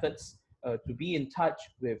extensive efforts to be in touch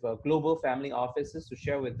with global family offices to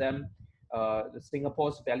share with them the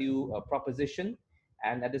Singapore's value proposition.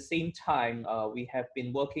 And at the same time, we have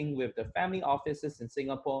been working with the family offices in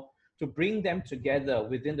Singapore to bring them together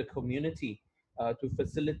within the community to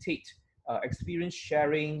facilitate experience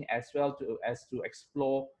sharing as well as to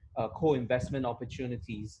explore co-investment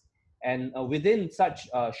opportunities. And within such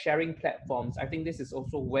sharing platforms, I think this is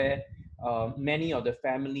also where many of the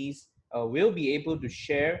families will be able to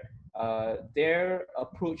share their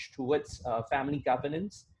approach towards family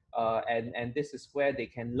governance. And this is where they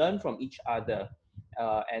can learn from each other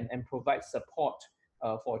and provide support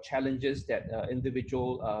for challenges that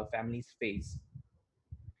individual families face.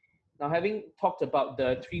 Now, having talked about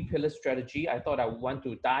the three-pillar strategy, I thought I would want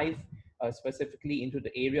to dive specifically into the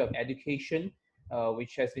area of education,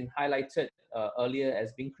 which has been highlighted earlier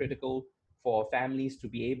as being critical for families to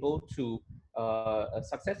be able to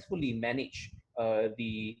successfully manage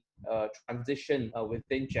the transition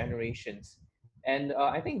within generations. And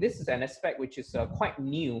I think this is an aspect which is quite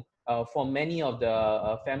new for many of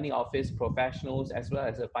the family office professionals as well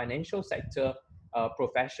as the financial sector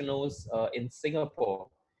professionals in Singapore.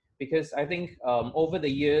 Because I think over the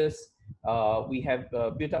years, we have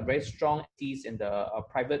built up very strong entities in the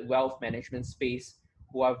private wealth management space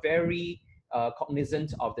who are very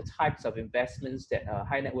cognizant of the types of investments that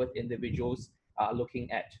high net worth individuals are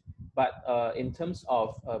looking at. But in terms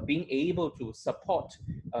of being able to support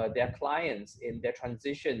their clients in their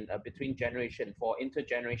transition between generation for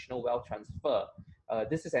intergenerational wealth transfer,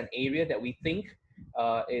 this is an area that we think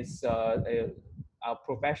is our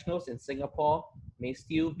professionals in Singapore may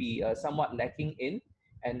still be somewhat lacking in.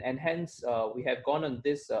 And hence, we have gone on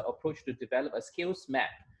this approach to develop a skills map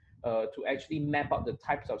to actually map out the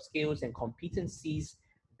types of skills and competencies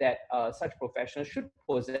that such professionals should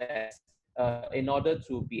possess in order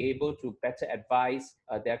to be able to better advise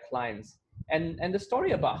their clients. And the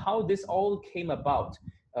story about how this all came about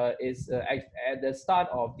is at the start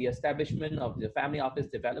of the establishment of the Family Office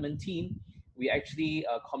Development Team. We actually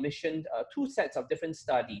commissioned two sets of different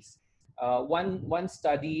studies. One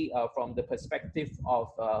study from the perspective of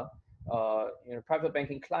private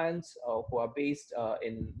banking clients who are based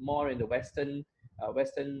more in the western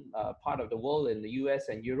part of the world, in the US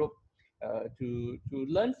and Europe, to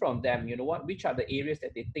learn from them, which are the areas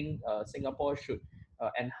that they think Singapore should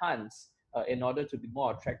enhance in order to be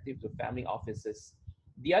more attractive to family offices.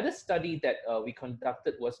 The other study that we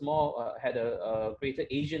conducted was more had a greater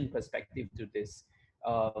Asian perspective to this.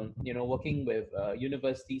 Working with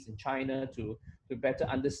universities in China to better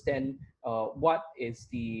understand what is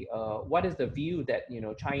the view that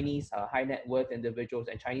Chinese high net worth individuals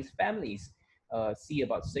and Chinese families see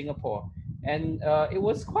about Singapore. And it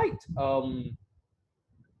was quite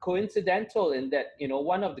coincidental in that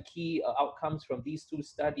one of the key outcomes from these two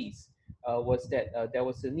studies was that there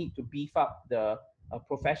was a need to beef up the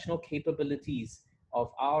professional capabilities of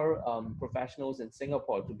our professionals in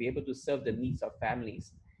Singapore to be able to serve the needs of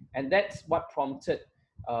families. And that's what prompted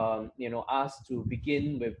us to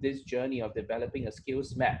begin with this journey of developing a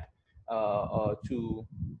skills map to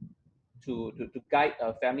guide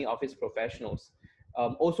family office professionals.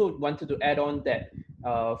 Also wanted to add on that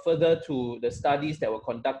further to the studies that were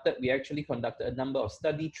conducted, we actually conducted a number of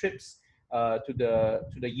study trips to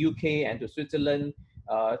the UK and to Switzerland,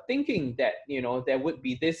 thinking that there would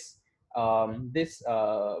be this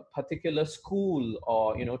particular school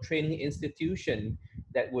or training institution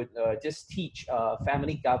that would just teach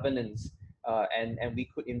family governance, and we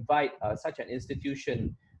could invite such an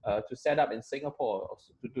institution to set up in Singapore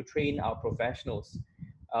to train our professionals.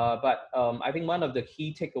 But I think one of the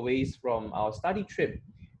key takeaways from our study trip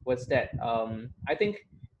was that I think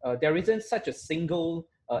there isn't such a single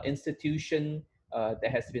institution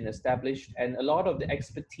that has been established, and a lot of the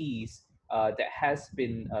expertise that has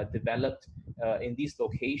been developed in these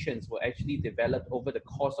locations were actually developed over the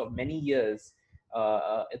course of many years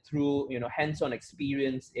through hands-on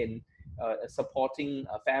experience in supporting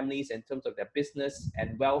families in terms of their business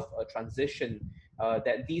and wealth transition,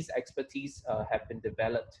 that these expertise have been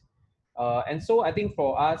developed. And so I think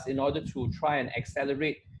for us, in order to try and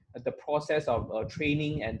accelerate the process of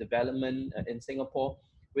training and development in Singapore,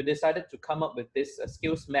 we decided to come up with this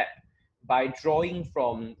skills map by drawing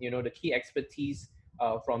from the key expertise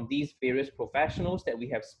from these various professionals that we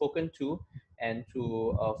have spoken to, and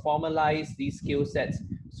to formalize these skill sets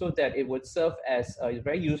so that it would serve as a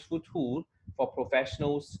very useful tool for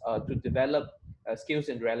professionals to develop skills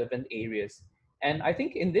in relevant areas. And I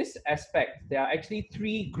think in this aspect, there are actually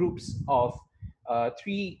three groups of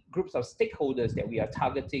stakeholders that we are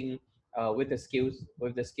targeting with the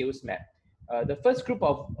skills map. The first group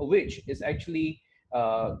of which is actually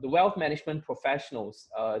the wealth management professionals.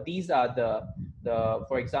 These are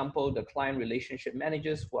for example, the client relationship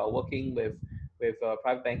managers who are working with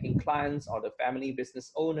private banking clients or the family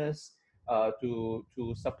business owners to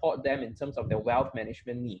support them in terms of their wealth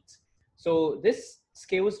management needs. So this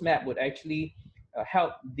skills map would actually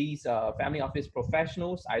help these family office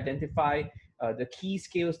professionals identify the key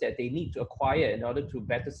skills that they need to acquire in order to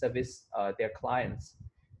better service their clients.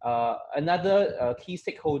 Another key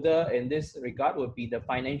stakeholder in this regard would be the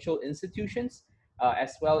financial institutions,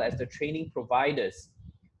 as well as the training providers,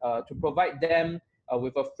 to provide them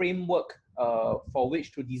with a framework for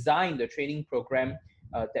which to design the training program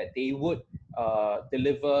that they would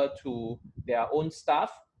deliver to their own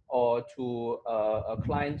staff or to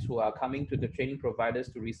clients who are coming to the training providers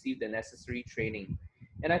to receive the necessary training.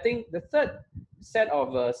 And I think the third set of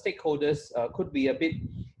stakeholders could be a bit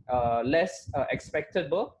less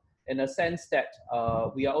expectable, in a sense that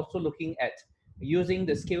we are also looking at using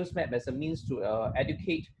the skills map as a means to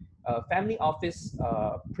educate family office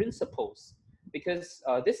principals, because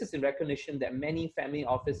this is in recognition that many family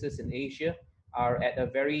offices in Asia are at a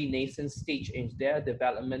very nascent stage in their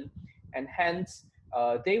development, and hence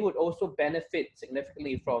they would also benefit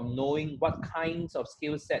significantly from knowing what kinds of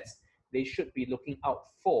skill sets they should be looking out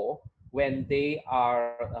for when they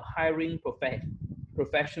are hiring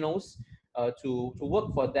professionals to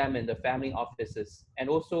work for them in the family offices, and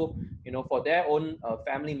also, you know, for their own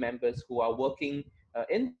family members who are working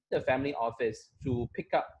in the family office to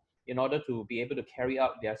pick up in order to be able to carry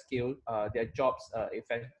out their jobs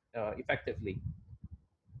effectively.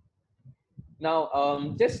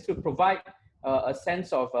 Now, just to provide a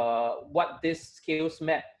sense of what this skills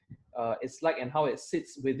map is like and how it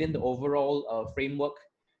sits within the overall framework.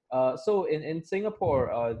 So in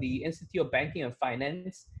Singapore, the Institute of Banking and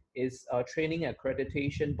Finance is a training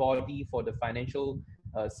accreditation body for the financial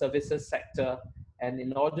services sector. And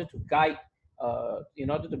in order to guide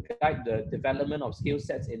the development of skill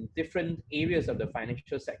sets in different areas of the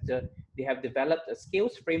financial sector, they have developed a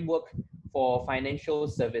skills framework for financial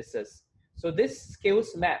services. So this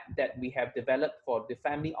skills map that we have developed for the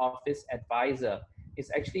family office advisor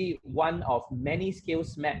is actually one of many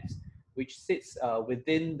skills maps which sits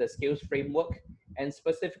within the skills framework. And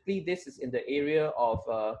specifically, this is in the area of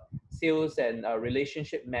sales and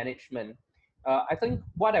relationship management. I think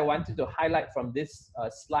what I wanted to highlight from this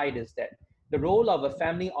slide is that the role of a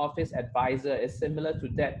family office advisor is similar to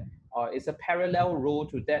that, is a parallel role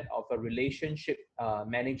to that of a relationship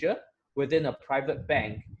manager within a private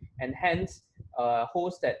bank, and hence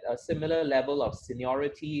holds that a similar level of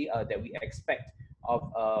seniority that we expect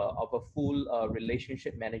of a full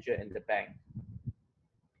relationship manager in the bank.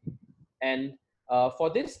 And for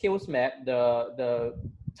this skills map, the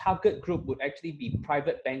target group would actually be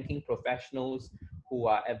private banking professionals who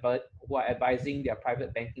are advising their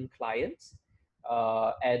private banking clients.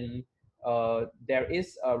 And there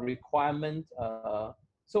is a requirement.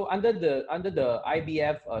 So under the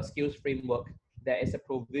IBF skills framework, there is a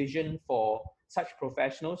provision for such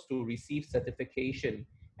professionals to receive certification.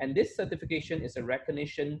 And this certification is a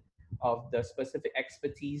recognition of the specific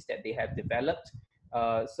expertise that they have developed,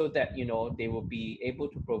 so that, you know, they will be able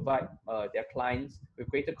to provide their clients with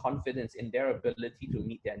greater confidence in their ability to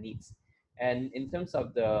meet their needs. And in terms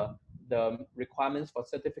of the requirements for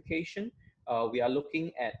certification, we are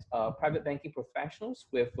looking at private banking professionals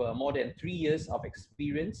with more than 3 years of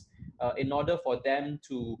experience in order for them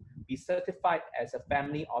to be certified as a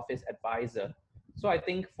family office advisor. So I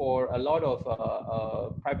think for a lot of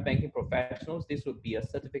private banking professionals, this would be a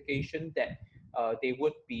certification that they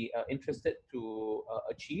would be interested to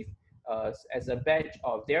achieve as a badge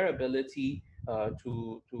of their ability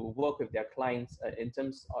to work with their clients in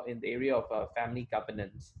the area of family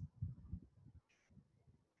governance.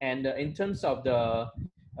 And in terms of the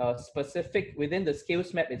specific within the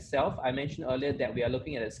skills map itself, I mentioned earlier that we are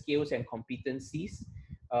looking at the skills and competencies.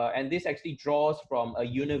 And this actually draws from a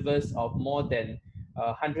universe of more than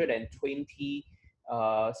 120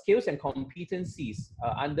 skills and competencies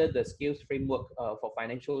under the skills framework for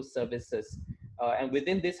financial services. And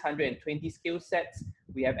within this 120 skill sets,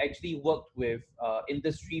 we have actually worked with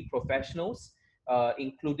industry professionals,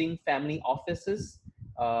 including family offices,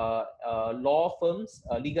 law firms,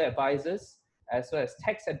 legal advisors, as well as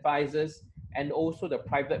tax advisors, and also the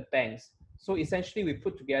private banks. So essentially, we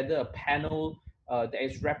put together a panel that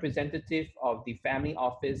is representative of the family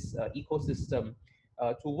office ecosystem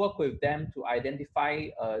to work with them to identify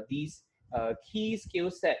these key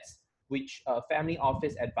skill sets which family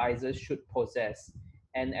office advisors should possess.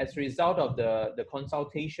 And as a result of the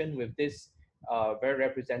consultation with this very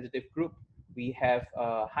representative group, we have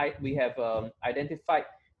identified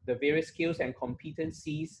the various skills and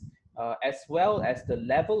competencies as well as the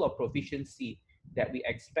level of proficiency that we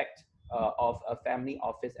expect of a family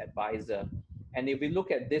office advisor. And if we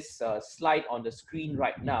look at this slide on the screen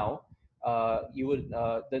right now,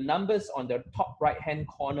 the numbers on the top right-hand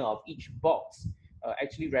corner of each box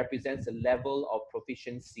actually represents the level of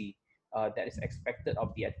proficiency that is expected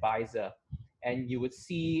of the advisor. And you would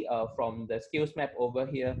see from the skills map over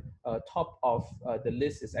here, top of the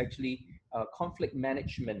list is actually conflict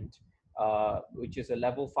management, which is a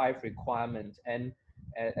level 5 requirement, and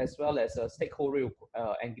as well as stakeholder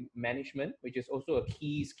management, which is also a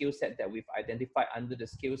key skill set that we've identified under the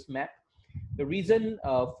skills map. The reason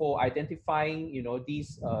for identifying, you know,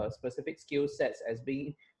 these specific skill sets as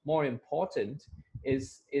being more important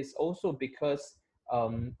is also because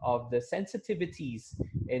of the sensitivities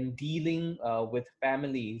in dealing with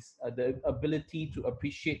families, the ability to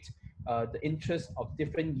appreciate the interests of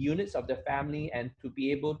different units of the family, and to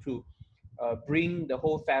be able to bring the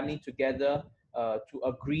whole family together to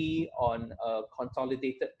agree on a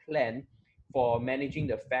consolidated plan for managing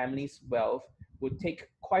the family's wealth would take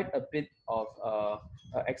quite a bit of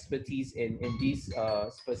expertise in these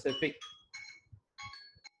specific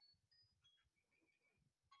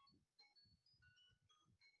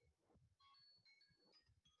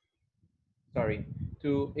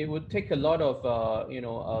it would take a lot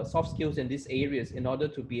of soft skills in these areas in order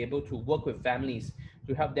to be able to work with families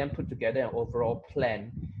to help them put together an overall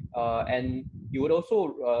plan. And you would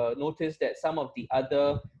also notice that some of the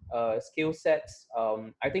other skill sets,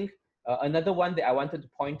 I think another one that I wanted to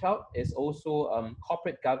point out is also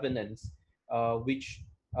corporate governance, which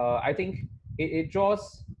I think it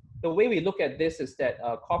draws, the way we look at this is that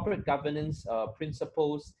corporate governance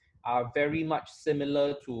principles are very much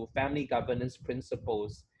similar to family governance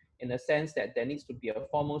principles, in the sense that there needs to be a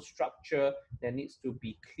formal structure, there needs to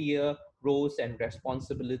be clear roles and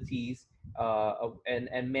responsibilities,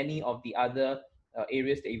 and many of the other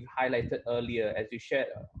areas that you've highlighted earlier as you shared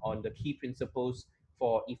on the key principles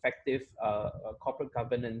for effective corporate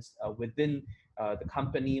governance within the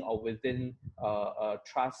company or within a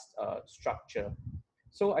trust structure.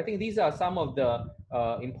 So I think these are some of the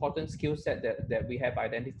important skill set that we have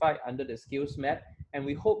identified under the skills map. And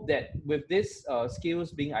we hope that with this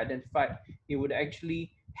skills being identified, it would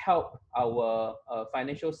actually help our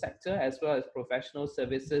financial sector as well as professional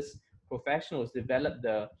services professionals develop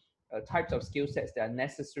the types of skill sets that are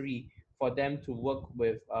necessary for them to work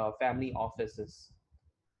with family offices.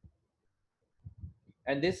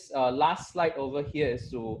 And this last slide over here is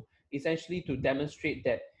to essentially to demonstrate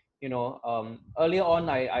that, earlier on,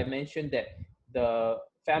 I mentioned that the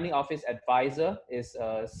family office advisor is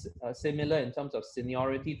similar in terms of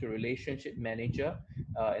seniority to relationship manager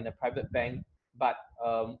in a private bank. But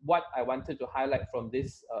what I wanted to highlight from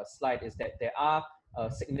this slide is that there are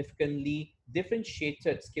significantly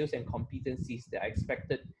differentiated skills and competencies that are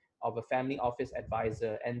expected of a family office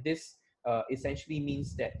advisor. And this essentially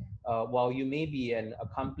means that while you may be an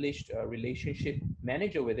accomplished relationship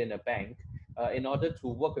manager within a bank, in order to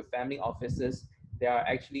work with family offices, there are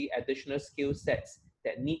actually additional skill sets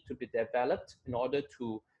that need to be developed in order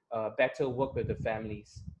to better work with the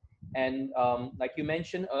families. And like you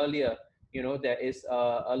mentioned earlier, there is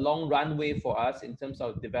a long runway for us in terms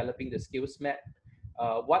of developing the skills map.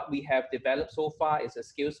 What we have developed so far is a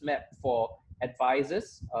skills map for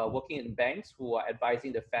advisors working in banks who are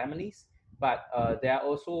advising the families. But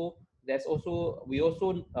we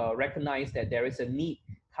also recognize that there is a need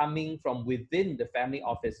coming from within the family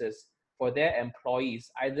offices for their employees,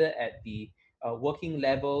 either at the working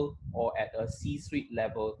level or at a C-suite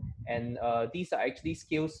level. And these are actually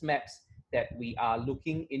skills maps that we are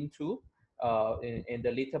looking into in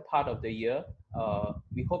the later part of the year.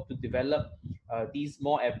 We hope to develop these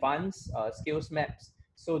more advanced skills maps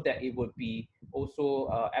so that it would be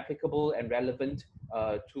also applicable and relevant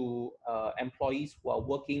to employees who are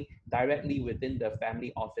working directly within the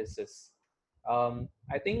family offices.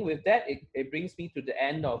 I think with that, it brings me to the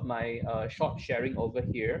end of my short sharing over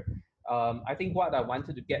here. I think what I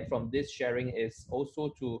wanted to get from this sharing is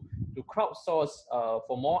also to crowdsource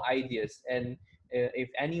for more ideas. And if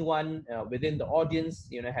anyone within the audience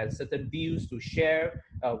has certain views to share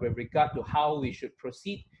with regard to how we should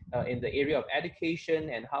proceed in the area of education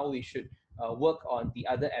and how we should work on the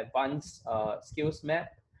other advanced skills map,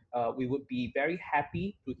 we would be very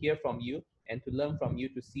happy to hear from you and to learn from you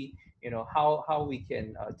to see how we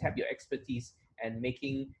can tap your expertise and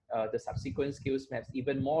making the subsequent skills maps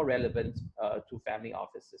even more relevant to family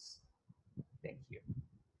offices. Thank you.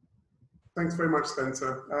 Thanks very much,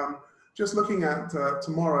 Spencer. Just looking at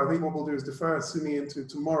tomorrow, I think what we'll do is defer Sumi into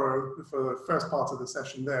tomorrow for the first part of the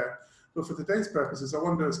session there. But for today's purposes, I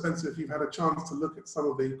wonder, Spencer, if you've had a chance to look at some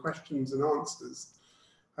of the questions and answers,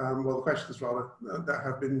 well, the questions rather, that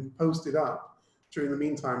have been posted up during the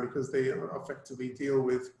meantime, because they effectively deal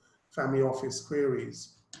with family office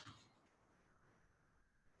queries.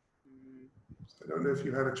 I don't know if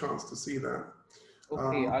you had a chance to see that.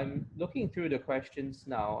 Okay, I'm looking through the questions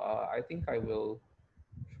now. I think I will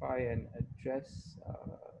try and address.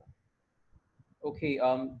 Okay,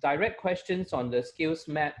 direct questions on the skills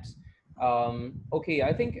maps. Okay,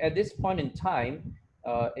 I think at this point in time,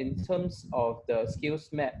 in terms of the skills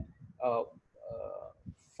map,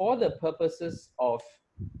 for the purposes of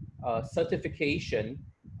certification,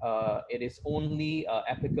 it is only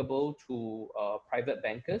applicable to private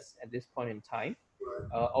bankers at this point in time.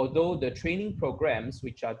 Although the training programs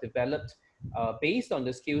which are developed based on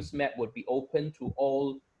the skills map, would be open to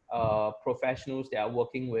all professionals that are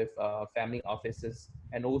working with family offices,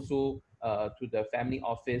 and also to the family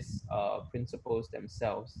office principals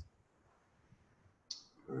themselves.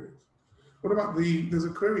 Right. What about there's a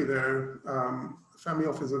query there, family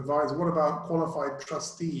office advisor, what about qualified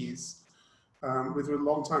trustees with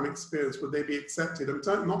long-time experience? Would they be accepted? And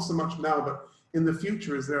not so much now, but in the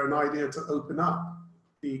future, is there an idea to open up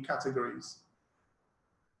the categories?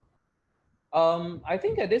 I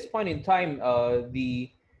think at this point in time,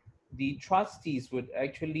 the trustees would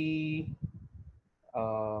actually,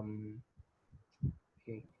 okay,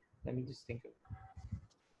 let me just think of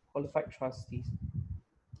qualified trustees.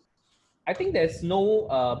 I think there's no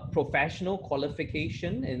professional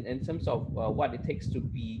qualification in terms of what it takes to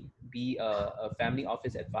be a family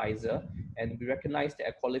office advisor, and we recognize that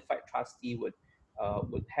a qualified trustee would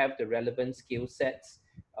have the relevant skill sets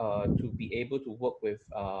to be able to work with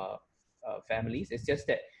families. It's just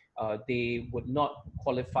that they would not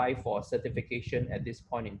qualify for certification at this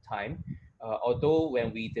point in time. Although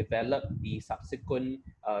when we develop the subsequent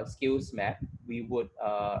skills map, we would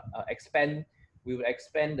expand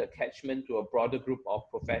the catchment to a broader group of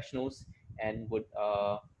professionals, and would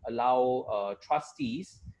allow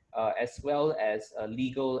trustees as well as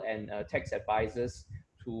legal and tax advisors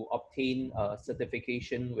to obtain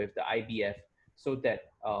certification with the IBF, so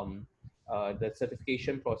that the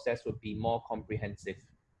certification process would be more comprehensive.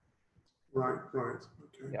 Right, okay.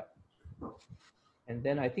 Yeah. And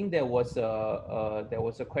then I think there was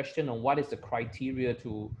a question on what is the criteria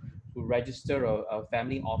to register a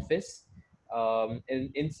family office.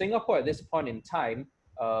 In Singapore at this point in time,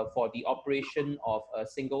 for the operation of a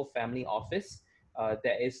single family office,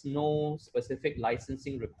 there is no specific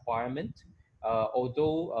licensing requirement,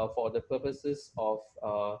 although for the purposes of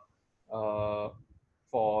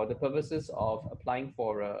applying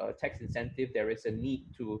for a tax incentive, there is a need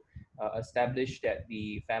to establish that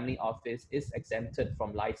the family office is exempted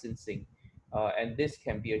from licensing, and this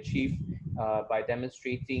can be achieved by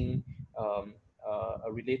demonstrating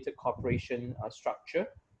a related corporation structure,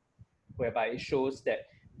 whereby it shows that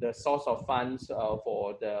the source of funds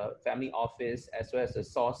for the family office as well as the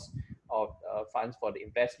source of funds for the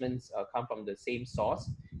investments come from the same source,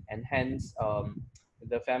 and hence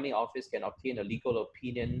the family office can obtain a legal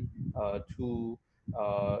opinion to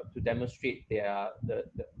demonstrate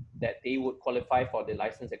that they would qualify for the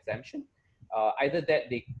license exemption. Either that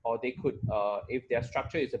they could, if their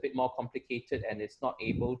structure is a bit more complicated and it's not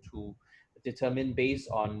able to determine based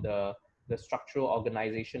on the structural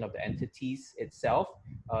organization of the entities itself,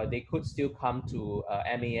 they could still come to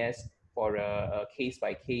MAS for a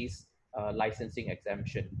case-by-case licensing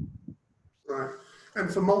exemption. Right. And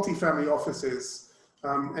for multi-family offices,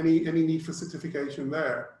 any need for certification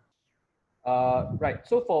there? Right.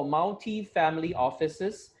 So for multi-family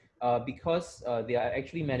offices, because they are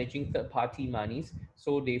actually managing third-party monies,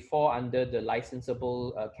 so they fall under the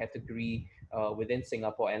licensable category within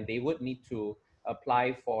Singapore, and they would need to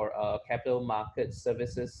apply for a capital market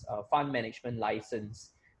services fund management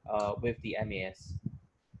license with the MAS.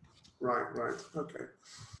 Right. Okay.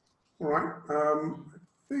 All right.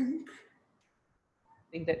 I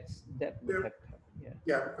think that would have covered, yeah.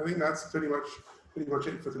 Yeah, I think that's pretty much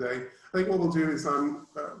it for today. I think what we'll do is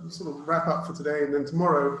sort of wrap up for today, and then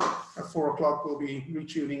tomorrow at 4 o'clock we'll be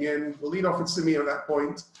retuning in. We'll lead off with Simi at that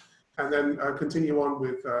point, and then continue on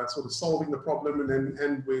with sort of solving the problem, and then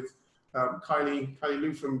end with Kylie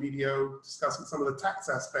Liu from BDO discussing some of the tax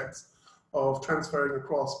aspects of transferring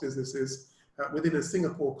across businesses within a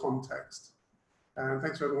Singapore context. And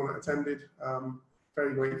thanks to everyone that attended.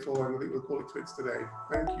 Very grateful, and I think we'll call it quits today.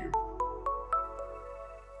 Thank you.